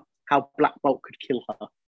Wanda how Black Bolt could kill her.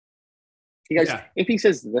 He goes, if he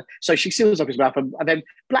says that, so she seals up his mouth, and then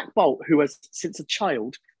Black Bolt, who has since a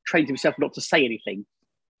child trained himself not to say anything,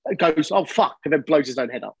 goes, oh, fuck, and then blows his own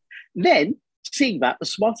head up. Then, seeing that, the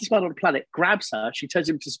smartest man on the planet grabs her, she turns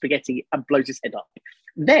him to spaghetti and blows his head up.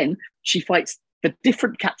 Then she fights the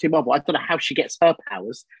different Captain Marvel. I don't know how she gets her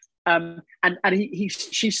powers.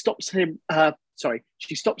 She stops him.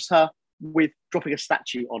 She stops her with dropping a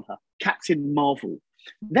statue on her, Captain Marvel.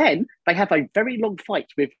 Then they have a very long fight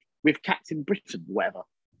with Captain Britain, whatever.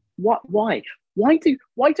 What? Why? Why do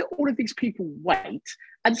all of these people wait?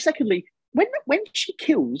 And secondly, when she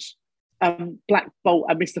kills Black Bolt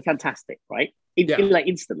and Mr. Fantastic, right?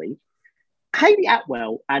 Instantly, Hayley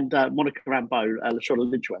Atwell and Monica Rambeau, Lashana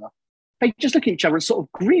Lynch, they just look at each other and sort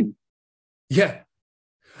of grin. Yeah.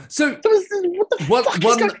 So what the fuck is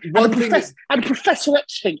going on? And Professor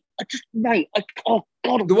X thing. Oh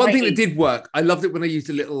God! The one thing that did work, I loved it when they used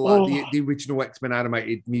a little the original X-Men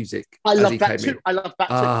animated music. I love that too. I love that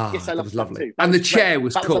too. Yes, I love that too. And the chair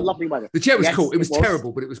was cool. Was a lovely moment. The chair was cool. It was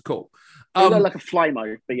terrible, but it was cool. It looked like a fly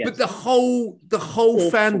mode, but yes. But the whole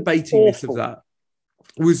fan baitingness of that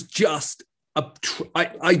was just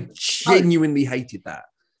I genuinely hated that.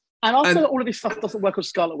 And after all of this stuff doesn't work on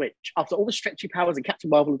Scarlet Witch, after all the stretchy powers and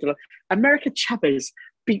Captain Marvel, America Chavez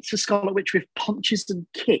beats the Scarlet Witch with punches and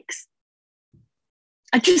kicks.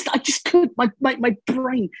 I just couldn't. My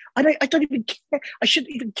brain. I don't even care. I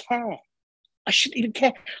shouldn't even care. I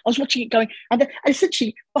was watching it going, and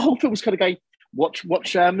essentially the whole film was kind of going, watch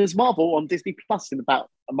Ms. Marvel on Disney Plus in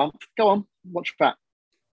about a month. Go on, watch that.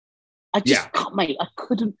 I just can't, mate. I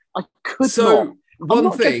could not.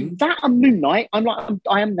 One thing that and Moon Knight,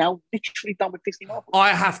 I am now literally done with Disney Marvel. I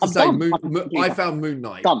have to say, I found Moon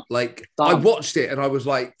Knight. Done. I watched it and I was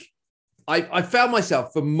like, I found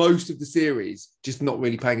myself for most of the series just not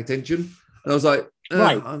really paying attention, and I was like,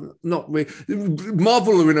 I'm not really.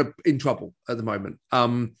 Marvel are in trouble at the moment.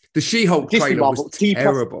 The She-Hulk trailer was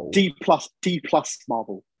terrible. D plus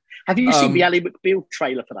Marvel. Have you seen the Ally McBeal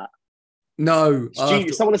trailer for that? No,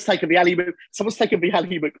 someone's taken the Ally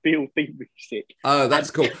McBeal theme music. Oh, that's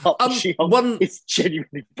cool. It's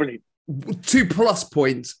genuinely brilliant. 2+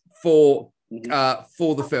 points for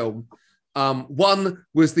the film. One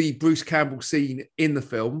was the Bruce Campbell scene in the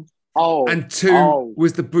film. And two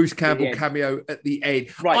was the Bruce Campbell cameo at the end.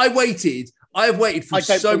 Right. I have waited for I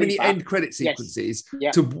don't so believe many that. end credit Yes. sequences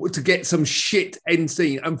Yeah. to get some shit end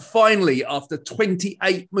scene. And finally, after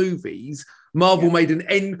 28 movies, Marvel Yeah. made an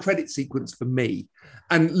end credit sequence for me.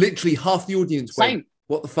 And literally half the audience went, Same.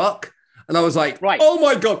 what the fuck? And I was like, Right. oh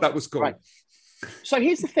my God, that was cool. Right. So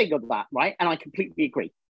here's the thing on that, right? And I completely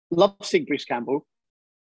agree. Love seeing Bruce Campbell.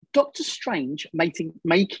 Doctor Strange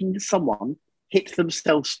making someone hit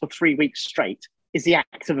themselves for 3 weeks straight is the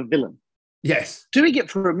act of a villain. Yes. Doing it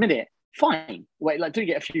for a minute, fine. Wait, like doing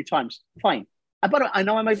it a few times, fine. But I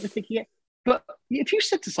know I'm overthinking it. But if you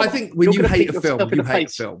said to I someone, think when you're you gonna hate hit a film, yourself in you the hate a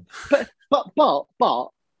face. film. But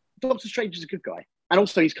Doctor Strange is a good guy, and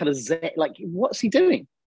also he's kind of like, what's he doing?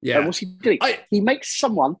 Yeah. What's he doing? He makes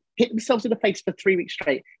someone hit themselves in the face for 3 weeks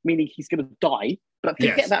straight, meaning he's going to die. But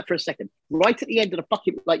forget Yes. that for a second. Right at the end of the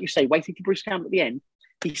fucking, like you say, waiting for Bruce Campbell at the end,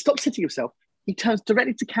 he stops hitting himself. He turns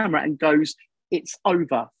directly to camera and goes, "It's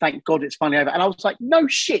over. Thank God it's finally over." And I was like, "No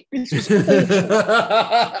shit, this was awful."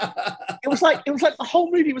 It was like the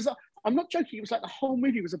whole movie was. I'm not joking. It was like the whole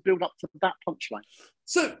movie was a build up to that punchline.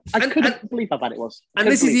 So I couldn't believe how bad it was. And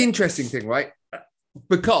this is the interesting thing, right?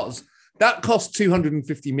 Because that cost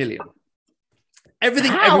 250 million.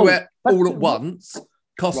 Everything Everywhere all at once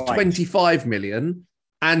cost 25 million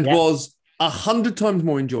and was 100 times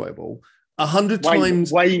more enjoyable, 100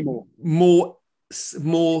 times way more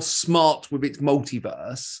smart with its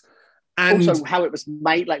multiverse. And also how it was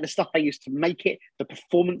made, like the stuff they used to make it, the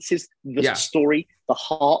performances, the story, the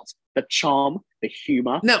heart, the charm, the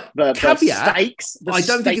humor. Now, the caveat, stakes. I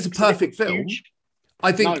don't think it's a perfect film. Huge.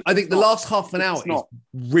 I think the last half an hour is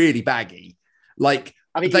really baggy. Like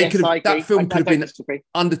that film could have been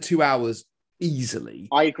under 2 hours easily.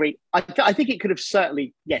 I agree. I think it could have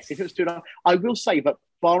certainly, yes, if it was 2 hours. I will say that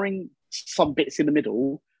barring some bits in the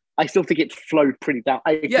middle, I still think it flowed pretty down.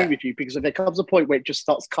 I agree with you, because there comes a point where it just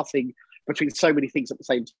starts cutting between so many things at the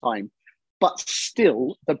same time. But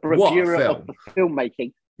still, the bravura of the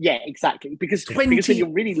filmmaking, yeah, exactly. Because when you're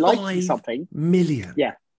really liking something, million,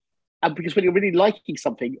 yeah, and because when you're really liking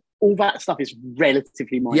something, all that stuff is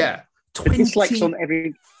relatively minor. Yeah, 25 on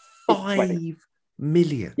every 5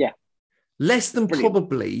 million. Yeah, less than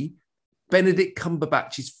probably Benedict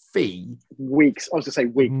Cumberbatch's fee. Weeks. I was going to say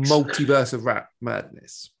weeks. Multiverse of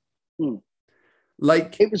Madness.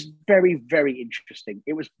 Like, it was very, very interesting.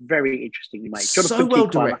 It was very interestingly made. So well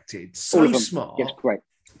directed, so smart. Yes, great.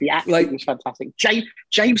 The acting was fantastic.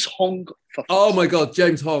 James Hong. Oh my God,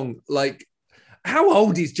 James Hong. Like, how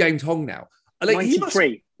old is James Hong now? Like,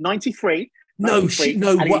 93. 93. No,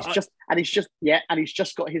 no. And he's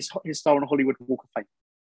just got his star on Hollywood Walk of Fame.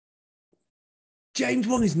 James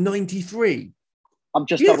Hong is 93. I'm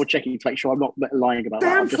just double checking to make sure I'm not lying about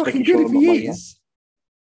that. I'm just making sure I'm not lying.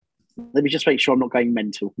 Let me just make sure I'm not going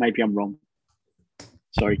mental. Maybe I'm wrong.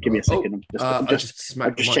 Sorry, give me a second. I'm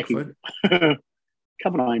just checking.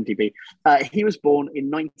 Come on, IMDb. He was born in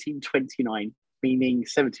 1929, meaning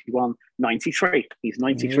 71, 93. He's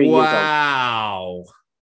 93 years old. Wow.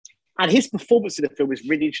 And his performance in the film is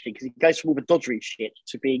really interesting because he goes from all the dodgery shit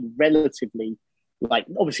to being relatively, like,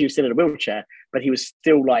 obviously he was still in a wheelchair, but he was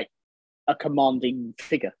still like a commanding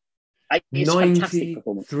figure. It's fantastic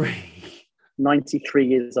performance. 93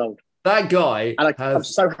 years old. That guy. And I'm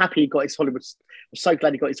so happy he got his Hollywood. I'm so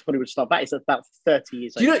glad he got his Hollywood star. That is about 30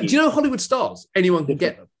 years old. Do you know Hollywood stars? Anyone can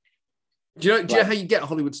get them. Do you know how you get a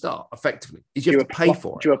Hollywood star effectively? Is you have to pay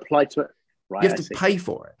for it. Do you apply to it? Right, you have to pay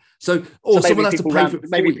for it. So someone has to pay for it.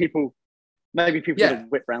 Maybe people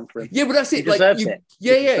would whip round for him. Yeah, but that's it. He deserves it.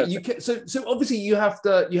 Yeah. You can, so obviously you have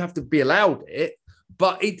to be allowed it,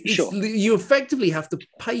 but you effectively have to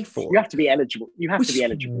pay for it. You have to be eligible. You have to be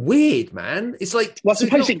eligible. Weird, man. It's like, well,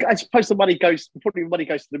 I suppose the money goes. Probably the money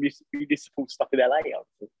goes to the municipal stuff in LA.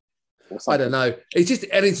 I don't know. It's just,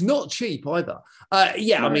 and it's not cheap either. No.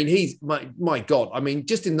 I mean, he's my God. I mean,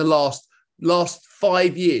 just in the last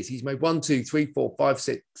 5 years, he's made 1, 2, 3, 4, 5,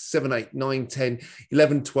 6, 7, 8, 9, 10,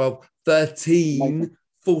 11, 12, 13,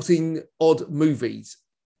 14 odd movies,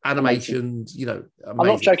 animations, amazing. I'm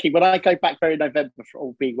not joking. When I go back there in November for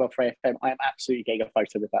All Being Well for AFM, I am absolutely getting a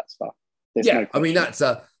photo with that stuff. I mean,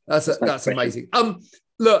 that's amazing.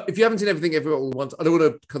 Look, if you haven't seen Everything Everywhere All at Once, I don't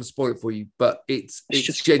want to kind of spoil it for you, but it's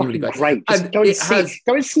just genuinely great. Just go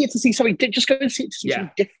and see it to see something. Just go and see it to see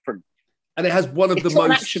something different. And it has one of the most. It's not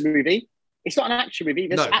an action movie. It's not an action movie.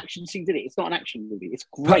 There's action scenes in it. It's not an action movie. It's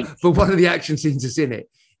great. But one of the action scenes that's in it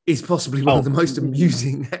is possibly one of the most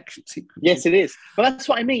amusing action sequences. Yes, it is. But that's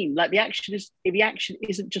what I mean. Like, the action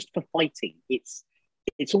isn't just for fighting. It's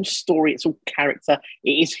all story. It's all character.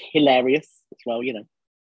 It is hilarious as well.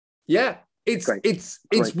 Yeah, it's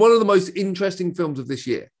one of the most interesting films of this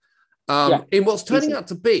year. In what's turning out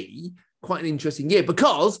to be quite an interesting year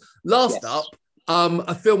because last up,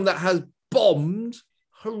 a film that has bombed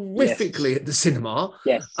horrifically at the cinema.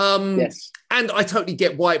 Yes. And I totally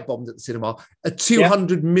get why it bombed at the cinema. A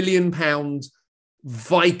 £200 million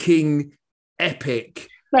Viking epic.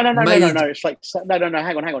 No. It's like no.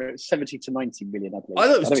 Hang on. It's 70 to 90 million. I believe. I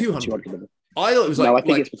thought it was 200 million. I thought it was like. No, I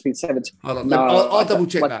think it's between 70. Hold on, I'll double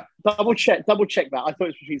check that. Double check that. I thought it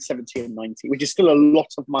was between 70 and 90, which is still a lot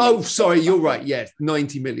of money. Oh, sorry, you're right. Yes,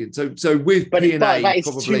 90 million. So with P&A,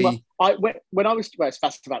 probably. When I was,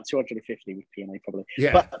 it's about 250 with P&A probably.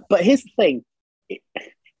 Yeah. But here's the thing.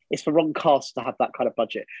 It's the wrong cast to have that kind of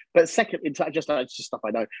budget. But second, it's just stuff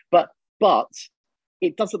I know. But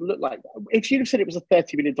it doesn't look like that. If you'd have said it was a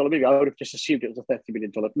 $30 million movie, I would have just assumed it was a $30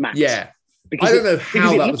 million max. Yeah. Because I don't know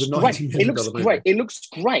how that was a $90 million movie. It looks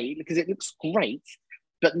great because it looks great,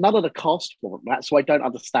 but none of the cast want that, so I don't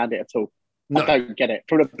understand it at all. No. I don't get it.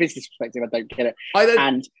 From a business perspective, I don't get it.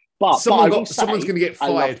 Someone's going to get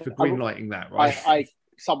fired for greenlighting that, right?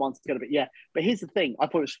 Someone's going to be, yeah. But here's the thing. I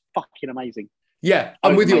thought it was fucking amazing. Yeah,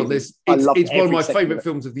 I'm with you on this. It's one of my favourite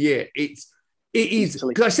films of the year. It is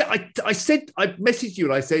because I messaged you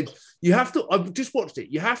and I said you have to. I've just watched it.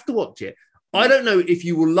 You have to watch it. I don't know if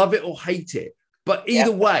you will love it or hate it, but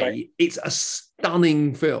either way, it's a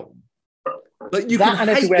stunning film. Like you that can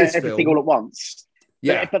and hate this Everything film. All at Once.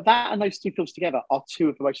 Yeah, but that and those two films together are two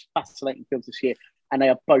of the most fascinating films this year, and they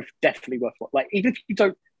are both definitely worth watching. Like even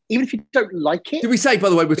if you don't like it. Did we say, by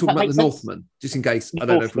the way, we're talking about The Northman, just in case? I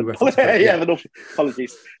don't know if we referenced it. Yeah, The Northman.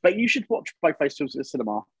 Apologies. But you should watch both those films at the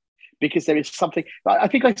cinema because there is something. I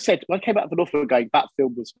think I said, when I came out of The Northman going, that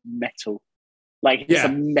film was metal. Like, it's a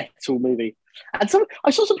metal movie. And I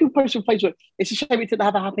saw some people post on Facebook, it's a shame it didn't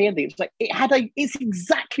have a happy ending. It's like, it's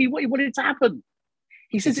exactly what he wanted to happen.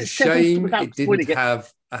 He says it's a shame it didn't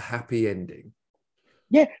have a happy ending.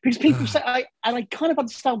 Yeah, because people say, I kind of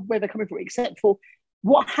understand where they're coming from, except for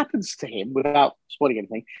what happens to him without spoiling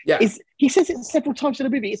anything. Yeah. Is he says it several times in the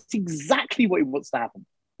movie. It's exactly what he wants to happen.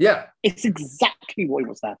 Yeah, it's exactly what he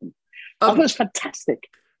wants to happen. I thought it was fantastic.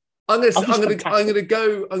 I'm going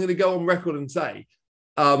to go on record and say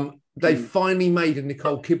they finally made a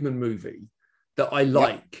Nicole Kidman movie that I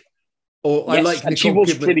like. Or I like Nicole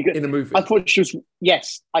Kidman really good in a movie. I thought she was.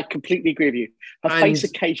 Yes, I completely agree with you. Her face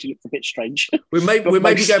occasionally looks a bit strange. We're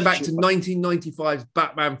maybe going back to 1995's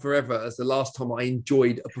Batman Forever as the last time I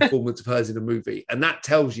enjoyed a performance of hers in a movie, and that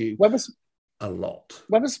tells you a lot.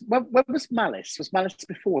 When was Malice? Was Malice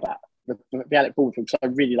before that? The Alec Baldwin, because I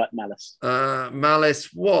really like Malice.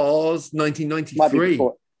 Malice was 1993.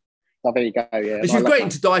 Oh, there you go. Yeah, and she was great in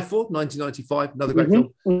To Die For, 1995, another great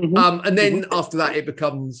film. Mm-hmm. And then after that, it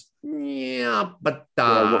becomes but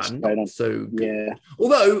not so good. Yeah.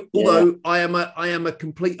 Although I am a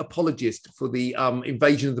complete apologist for the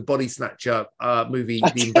Invasion of the Body Snatcher movie,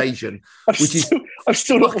 The Invasion, which is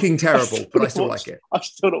fucking terrible, but I still like it. I've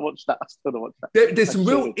still not watched that. There's some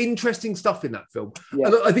real interesting stuff in that film. Yeah.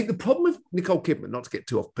 And I think the problem with Nicole Kidman, not to get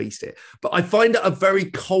too off-piste here, but I find her a very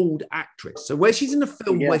cold actress. So where she's in a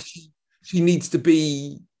film where she needs to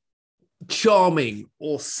be charming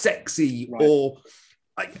or sexy or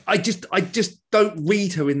I just don't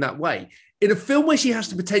read her in that way. In a film where she has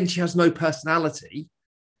to pretend she has no personality,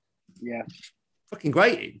 fucking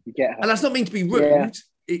great. You get her. And that's not mean to be rude,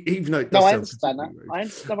 even though it does. I understand that. I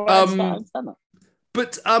understand that.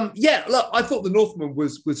 But look, I thought The Northman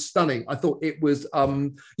was stunning. I thought it was,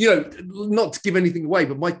 not to give anything away,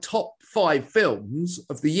 but my top 5 films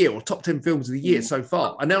of the year or top 10 films of the year so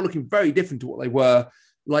far are now looking very different to what they were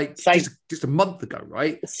like just a month ago,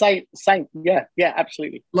 right? Same. Yeah,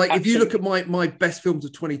 absolutely. Like if you look at my best films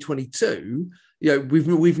of 2022,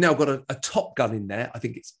 we've now got a Top Gun in there. I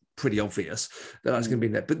think it's pretty obvious that that's going to be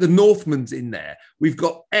in there. But The Northman's in there. We've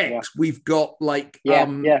got X. We've got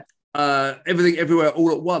Everything Everywhere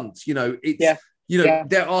All at Once.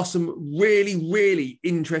 There are some really, really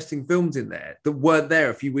interesting films in there that weren't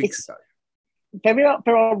there a few weeks ago.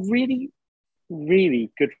 There are really,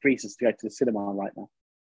 really good reasons to go to the cinema right now.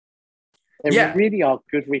 There really are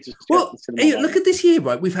good reasons to go to the cinema. Look at this year,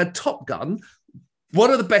 right? We've had Top Gun, one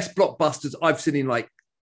of the best blockbusters I've seen in like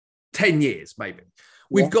 10 years, maybe.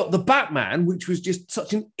 We've got The Batman, which was just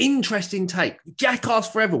such an interesting take. Jackass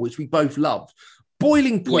Forever, which we both loved.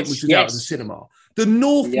 Boiling Point, which was out in the cinema. The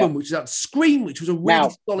Northman, which was out. Scream, which was a really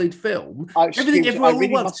solid film. Everything Everywhere All at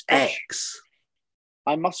Once. X.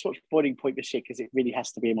 I must watch Boiling Point this year because it really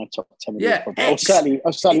has to be in my top 10. Or certainly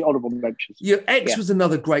honourable mentions. X was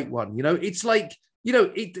another great one. It's like,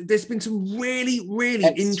 there's been some really,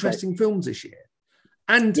 really interesting films this year.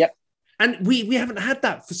 And And we haven't had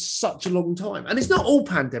that for such a long time. And it's not all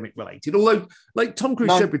pandemic related, although, like Tom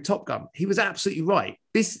Cruise said with Top Gun, he was absolutely right.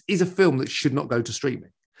 This is a film that should not go to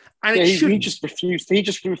streaming. And he just refused. He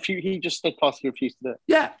just steadfastly refused to do it.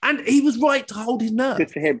 Yeah, and he was right to hold his nerve.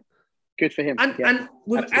 Good for him. And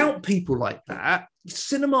without people like that,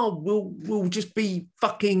 cinema will just be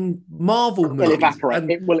fucking Marvel movies. It'll evaporate.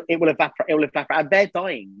 It will evaporate. It will evaporate. And they're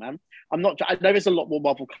dying, man. I know there's a lot more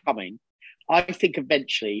Marvel coming. I think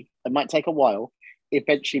eventually, it might take a while,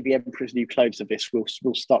 eventually the Emperor's New Clothes of this will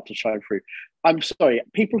start to shine through. I'm sorry,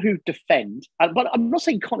 people who defend, but I'm not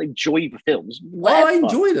saying you can't enjoy the films. Whatever. I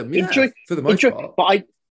enjoy them, for the most part. But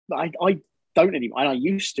I don't anymore, and I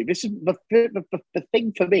used to. This is the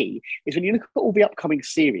thing for me is when you look at all the upcoming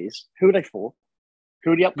series, who are they for?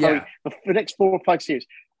 Who are the upcoming, the next 4 or 5 series?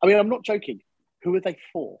 I mean, I'm not joking. Who are they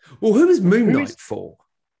for? Well, who is Moon Knight for?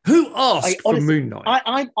 Who asked for Moon Knight?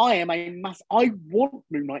 I am a mass. I want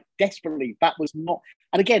Moon Knight desperately. That was not.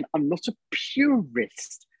 And again, I'm not a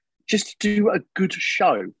purist. Just to do a good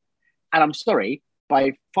show. And I'm sorry,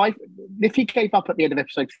 if he gave up at the end of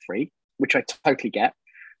episode 3, which I totally get.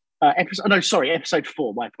 Episode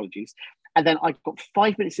 4. My apologies. And then I got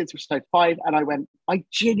 5 minutes into episode 5, and I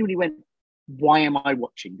genuinely went, "Why am I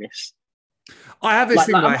watching this?" I have this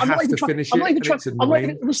thing where I have to finish it. I'm not even trying.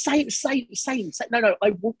 It was same. No, I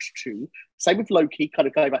want to. Same with Loki, kind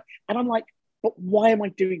of going back. And I'm like, but why am I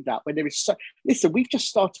doing that when there is so... Listen, we've just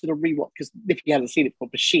started a rewatch, because if you haven't seen it, for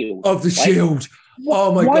The Shield. Of The Shield.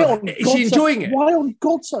 Oh, my God. Is she enjoying it? Why on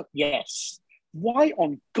God's earth? Yes. Why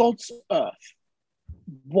on God's earth?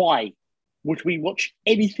 Why would we watch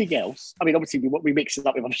anything else? I mean, obviously, we mix it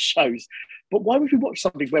up with other shows, but why would we watch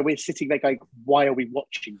something where we're sitting there going, why are we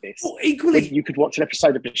watching this? Well, equally, you could watch an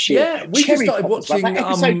episode of The Shield. Yeah, we just started watching...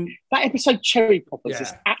 That episode Cherry Poppers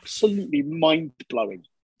is absolutely mind-blowing.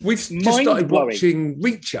 We've just started watching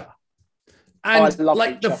Reacher. And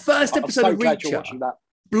Reacher. The first episode of Reacher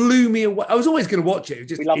blew me away. I was always going to watch it.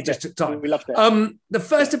 It just took time. We loved it. The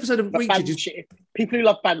first episode of Reacher... People who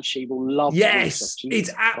love Banshee will love Yes, it's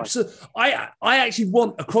absolutely... I actually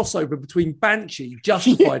want a crossover between Banshee,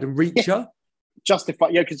 Justified, and Reacher.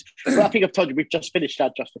 Justified, because I think I've told you, we've just finished our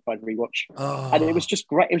Justified rewatch. And it was just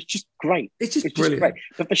great. It was just great. It's just brilliant. Great.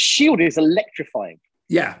 But The Shield is electrifying.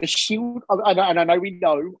 Yeah. The Shield, I know we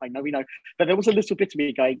know, but there was a little bit of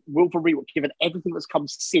me going, will the rewatch, given everything that's come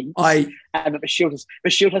since, and that The Shield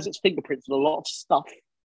has its fingerprints on a lot of stuff,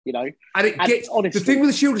 And honestly, the thing with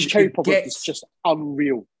The Shield is it's just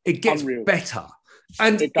unreal. It gets better.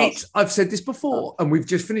 And I've said this before, and we've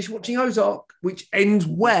just finished watching Ozark, which ends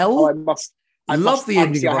well. I love the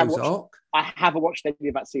ending of Ozark. I haven't watched any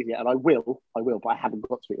of that season yet, and I will, but I haven't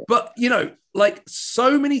got to it yet. But,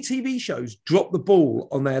 so many TV shows drop the ball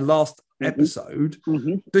on their last episode.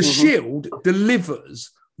 The Shield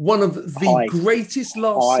delivers one of the greatest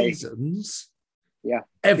last seasons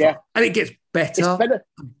ever. Yeah. And it gets better.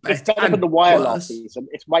 It's better than The Wire last season.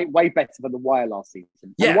 It's way better than The Wire last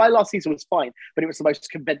season. The Wire last season was fine, but it was the most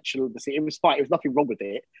conventional of the season. It was fine. There was nothing wrong with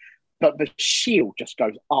it. But The Shield just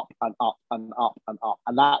goes up and up and up and up.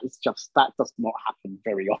 And that does not happen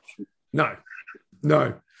very often. No.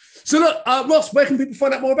 So look, Ross, where can people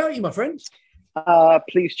find out more about you, my friend?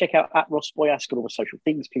 Please check out at Ross Boyask on all the social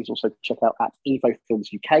things. Please also check out at Evo Films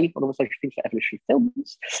UK on all the social things for Evolutionary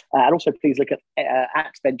Films. And also please look at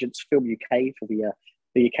Vengeance Film UK for the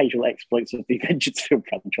occasional exploits of the Vengeance Film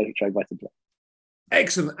franchise, which I might enjoy.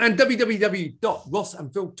 Excellent. And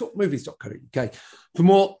www.rossandphiltalkmovies.co.uk for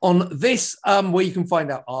more on this, where you can find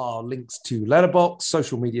out our links to Letterboxd,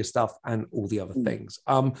 social media stuff, and all the other things.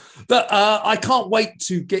 But I can't wait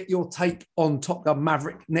to get your take on Top Gun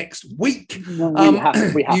Maverick next week. We have to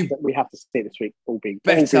see it this week. All being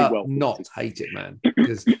well. Not hate it, man.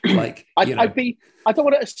 Because I don't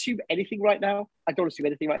want to assume anything right now. I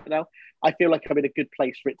feel like I'm in a good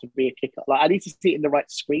place for it to be a kicker. I need to see it in the right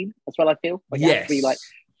screen as well. I feel it has to be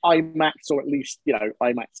IMAX, or at least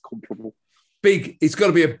IMAX comparable. Big. It's got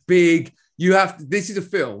to be a big. This is a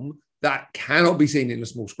film that cannot be seen in a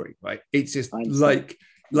small screen, right? It's just like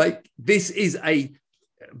this is a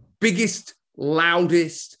biggest,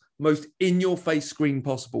 loudest, most in-your-face screen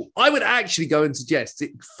possible. I would actually go and suggest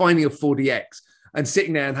finding a 4DX and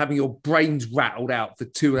sitting there and having your brains rattled out for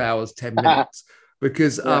 2 hours, 10 minutes.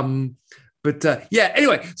 Because, anyway,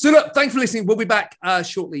 so look, thanks for listening. We'll be back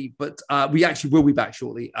shortly, but we actually will be back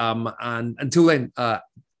shortly. And until then,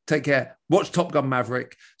 take care. Watch Top Gun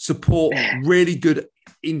Maverick. Support really good,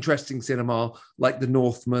 interesting cinema like The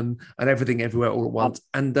Northman and Everything Everywhere All at Once.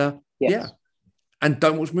 And and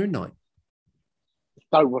don't watch Moon Knight.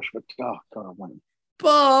 Don't watch it. Oh, God, I want it.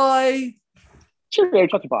 Bye. Cheerio,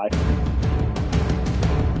 bye.